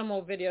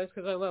animal videos,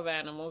 because I love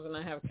animals and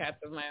I have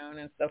cats of my own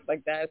and stuff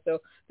like that.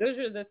 So those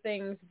are the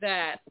things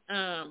that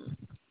I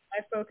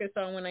focus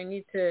on when I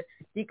need to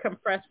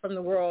decompress from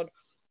the world.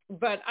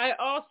 But I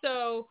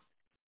also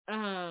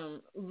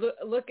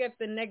look at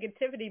the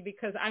negativity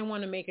because I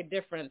want to make a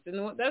difference.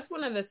 And that's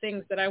one of the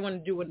things that I want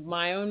to do with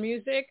my own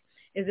music,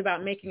 is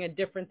about making a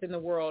difference in the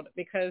world,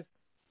 because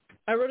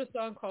I wrote a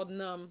song called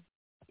Numb,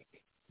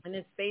 and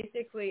it's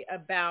basically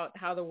about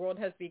how the world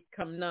has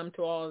become numb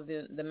to all of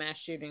the mass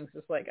shootings.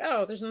 It's like,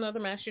 oh, there's another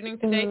mass shooting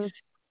today. You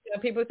know,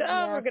 people say,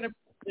 oh, we're going to,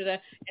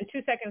 and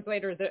 2 seconds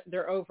later,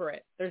 they're over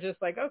it. They're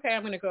just like, okay,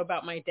 I'm going to go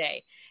about my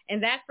day.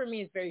 And that for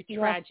me is very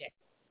tragic.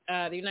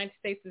 The United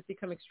States has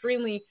become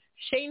extremely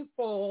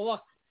shameful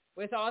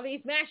with all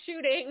these mass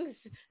shootings,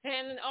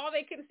 and all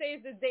they can say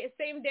is the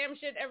same damn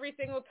shit every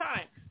single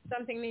time.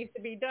 Something needs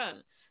to be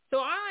done. So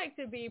I like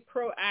to be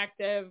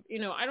proactive.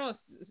 I don't,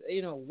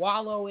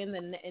 wallow in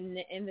the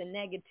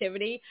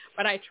negativity,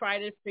 but I try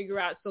to figure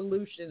out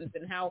solutions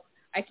and how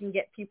I can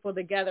get people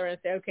together and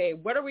say, okay,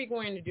 what are we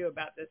going to do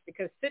about this?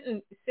 Because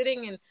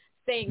sitting and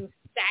staying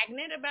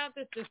stagnant about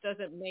this just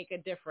doesn't make a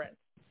difference.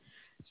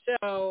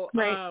 So,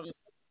 right.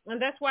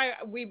 And that's why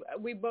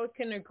we both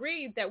can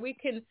agree that we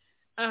can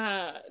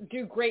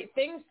do great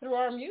things through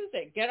our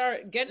music,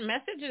 get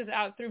messages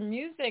out through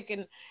music,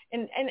 and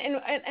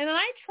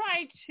I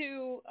try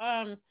to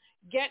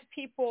get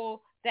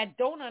people that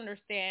don't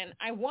understand.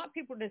 I want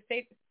people to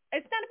say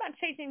it's not about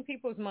changing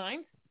people's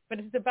minds, but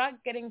it's about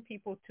getting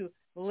people to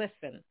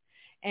listen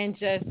and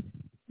just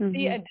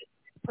see a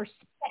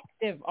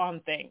perspective on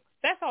things.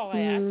 That's all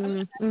I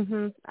ask.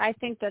 I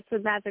think that's the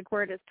magic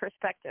word is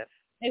perspective.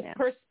 It's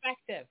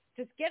perspective.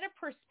 Just get a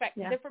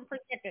perspective, different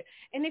perspective.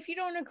 And if you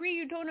don't agree,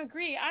 you don't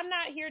agree. I'm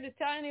not here to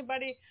tell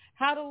anybody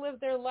how to live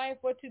their life,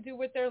 what to do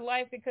with their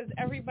life, because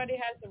everybody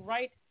has the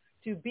right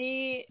to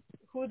be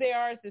who they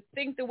are, to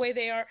think the way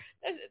they are.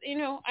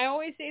 I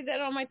always say that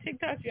on my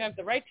TikToks. You have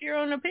the right to your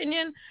own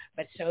opinion,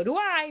 but so do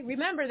I.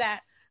 Remember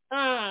that.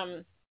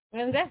 And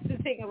that's the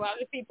thing a lot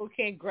of people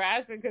can't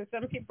grasp, because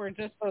some people are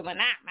just like,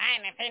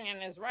 my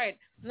opinion is right.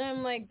 And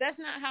I'm like, that's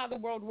not how the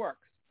world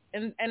works.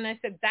 And I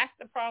said, that's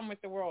the problem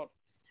with the world,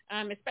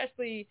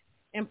 especially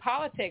in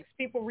politics.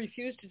 People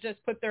refuse to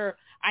just put their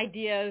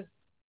ideas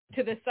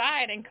to the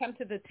side and come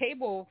to the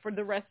table for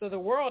the rest of the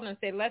world and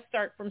say, let's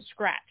start from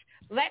scratch.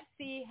 Let's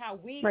see how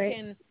we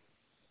can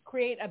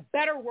create a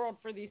better world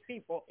for these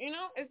people.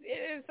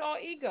 It's all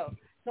ego.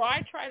 So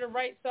I try to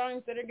write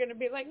songs that are going to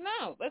be like,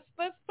 no, let's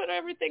put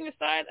everything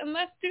aside and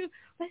let's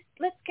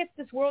get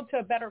this world to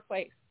a better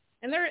place.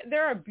 And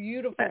there are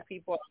beautiful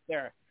people out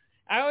there.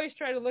 I always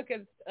try to look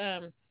at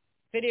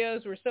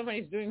videos where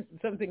somebody's doing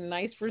something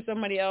nice for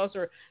somebody else,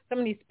 or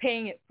somebody's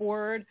paying it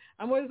forward.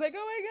 I'm always like,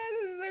 oh my God,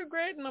 this is so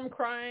great. And I'm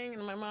crying.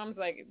 And my mom's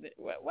like,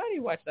 why do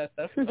you watch that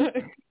stuff?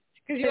 Because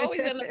you always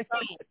end up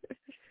crying.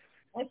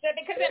 I said,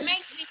 because it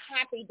makes me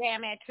happy,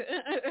 damn it.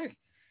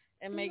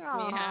 It makes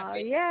me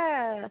happy.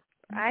 Yeah.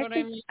 I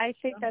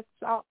think that's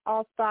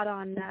all spot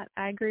on, Nat.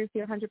 I agree with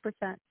you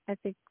 100%. I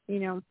think,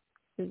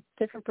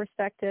 different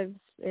perspectives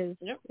is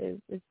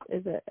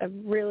a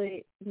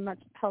really much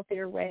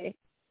healthier way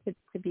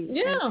to be.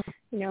 Yeah.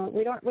 And,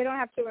 we don't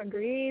have to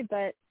agree,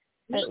 but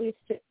at least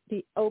to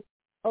be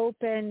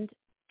open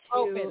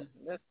to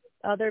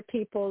other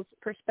people's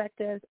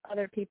perspectives,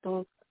 other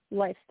people's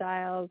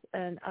lifestyles,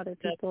 and other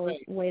people's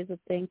ways of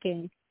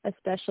thinking,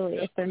 especially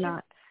if they're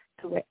not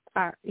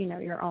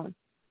your own.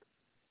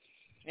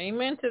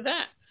 Amen to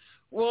that.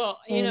 Well,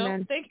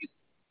 thank you.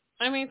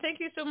 Thank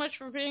you so much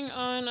for being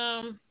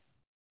on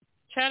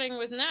Chatting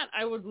with Nat.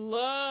 I would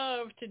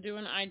love to do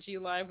an IG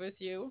live with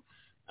you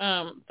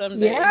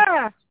someday.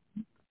 Yeah.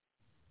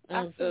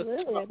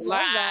 Absolutely. I'd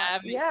love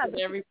that. Yeah.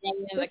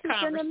 Everybody in the conversation. This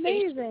has been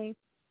amazing.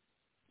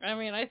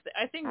 I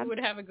think we would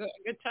have a good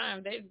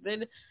time.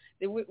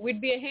 We'd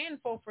be a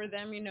handful for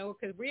them,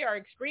 because we are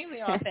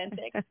extremely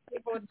authentic.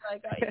 People would be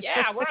like,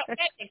 we're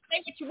authentic.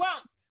 Say what you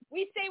want.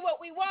 We say what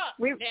we want.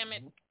 Damn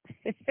it.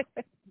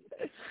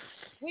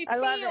 I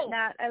love it,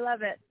 Nat. I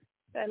love it,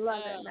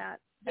 Nat.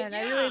 And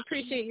I really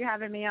appreciate you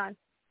having me on.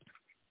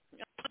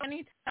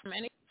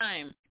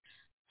 Anytime.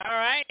 All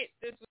right.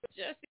 This was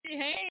Jessie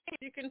Haines.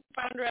 You can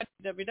find her at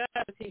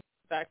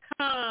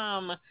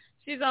www.com.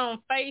 She's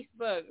on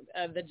Facebook.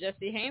 The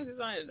Jessie Haines is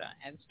on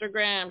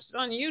Instagram. She's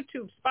on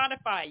YouTube,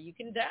 Spotify. You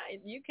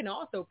can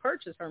also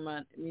purchase her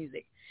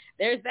music.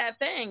 There's that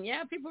thing.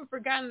 Yeah, people have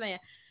forgotten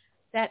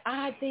that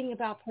odd thing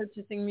about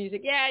purchasing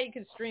music. Yeah, you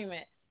can stream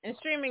it. And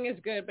streaming is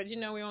good, but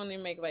we only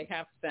make like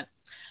half a cent.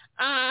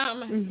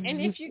 And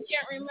if you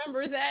can't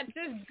remember that,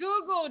 just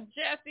Google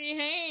Jessie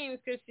Haines,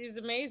 because she's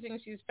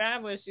amazing. She's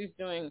fabulous. She's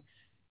doing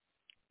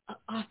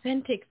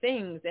authentic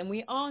things. And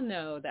we all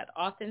know that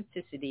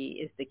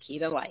authenticity is the key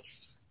to life.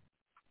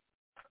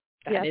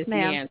 That is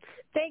ma'am. The answer.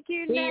 Thank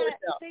you, Nat.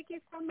 Thank you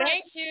so much.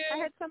 Thank you. I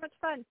had so much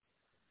fun.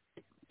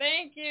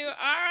 Thank you. All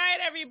right,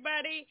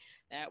 everybody.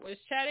 That was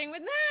Chatting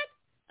with Nat.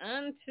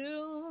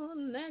 Until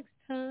next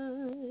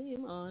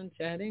time on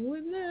Chatting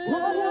with Nat.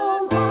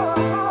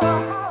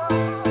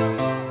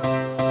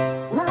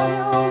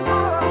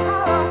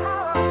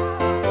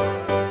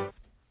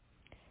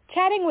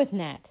 Chatting with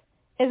Nat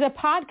is a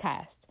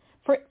podcast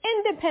for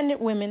independent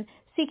women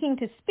seeking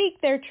to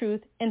speak their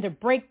truth and to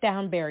break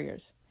down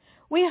barriers.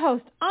 We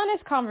host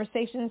honest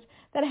conversations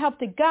that help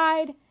to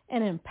guide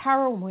and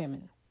empower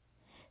women.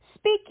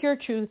 Speak your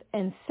truth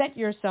and set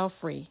yourself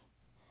free.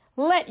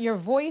 Let your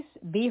voice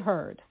be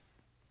heard.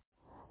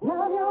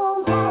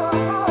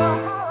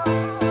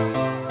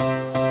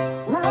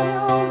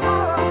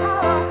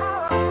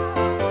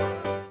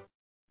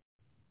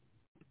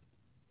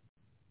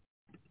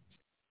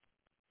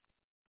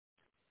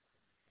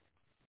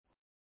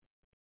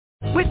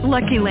 With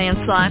Lucky Land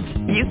Slots,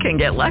 you can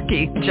get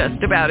lucky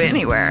just about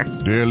anywhere.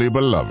 Dearly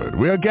beloved,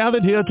 we are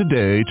gathered here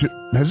today to...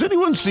 Has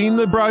anyone seen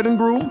the bride and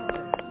groom?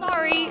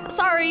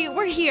 Sorry,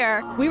 we're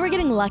here. We were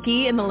getting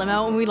lucky in the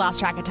limo and we lost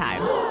track of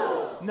time.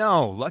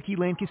 No, Lucky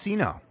Land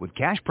Casino, with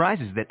cash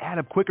prizes that add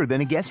up quicker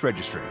than a guest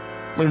registry.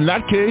 In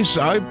that case,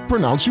 I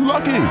pronounce you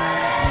lucky.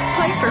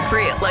 Play for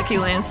free at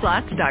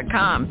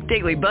LuckyLandSlots.com.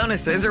 Daily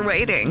bonuses are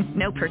waiting.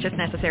 No purchase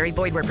necessary.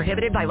 Void where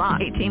prohibited by law.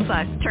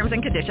 18+. Terms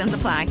and conditions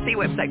apply. See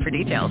website for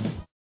details.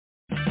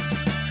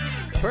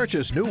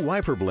 Purchase new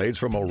wiper blades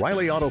from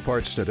O'Reilly Auto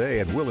Parts today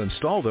and we'll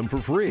install them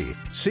for free.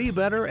 See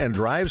better and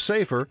drive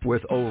safer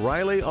with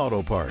O'Reilly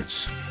Auto Parts.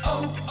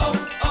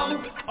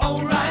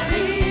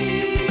 O'Reilly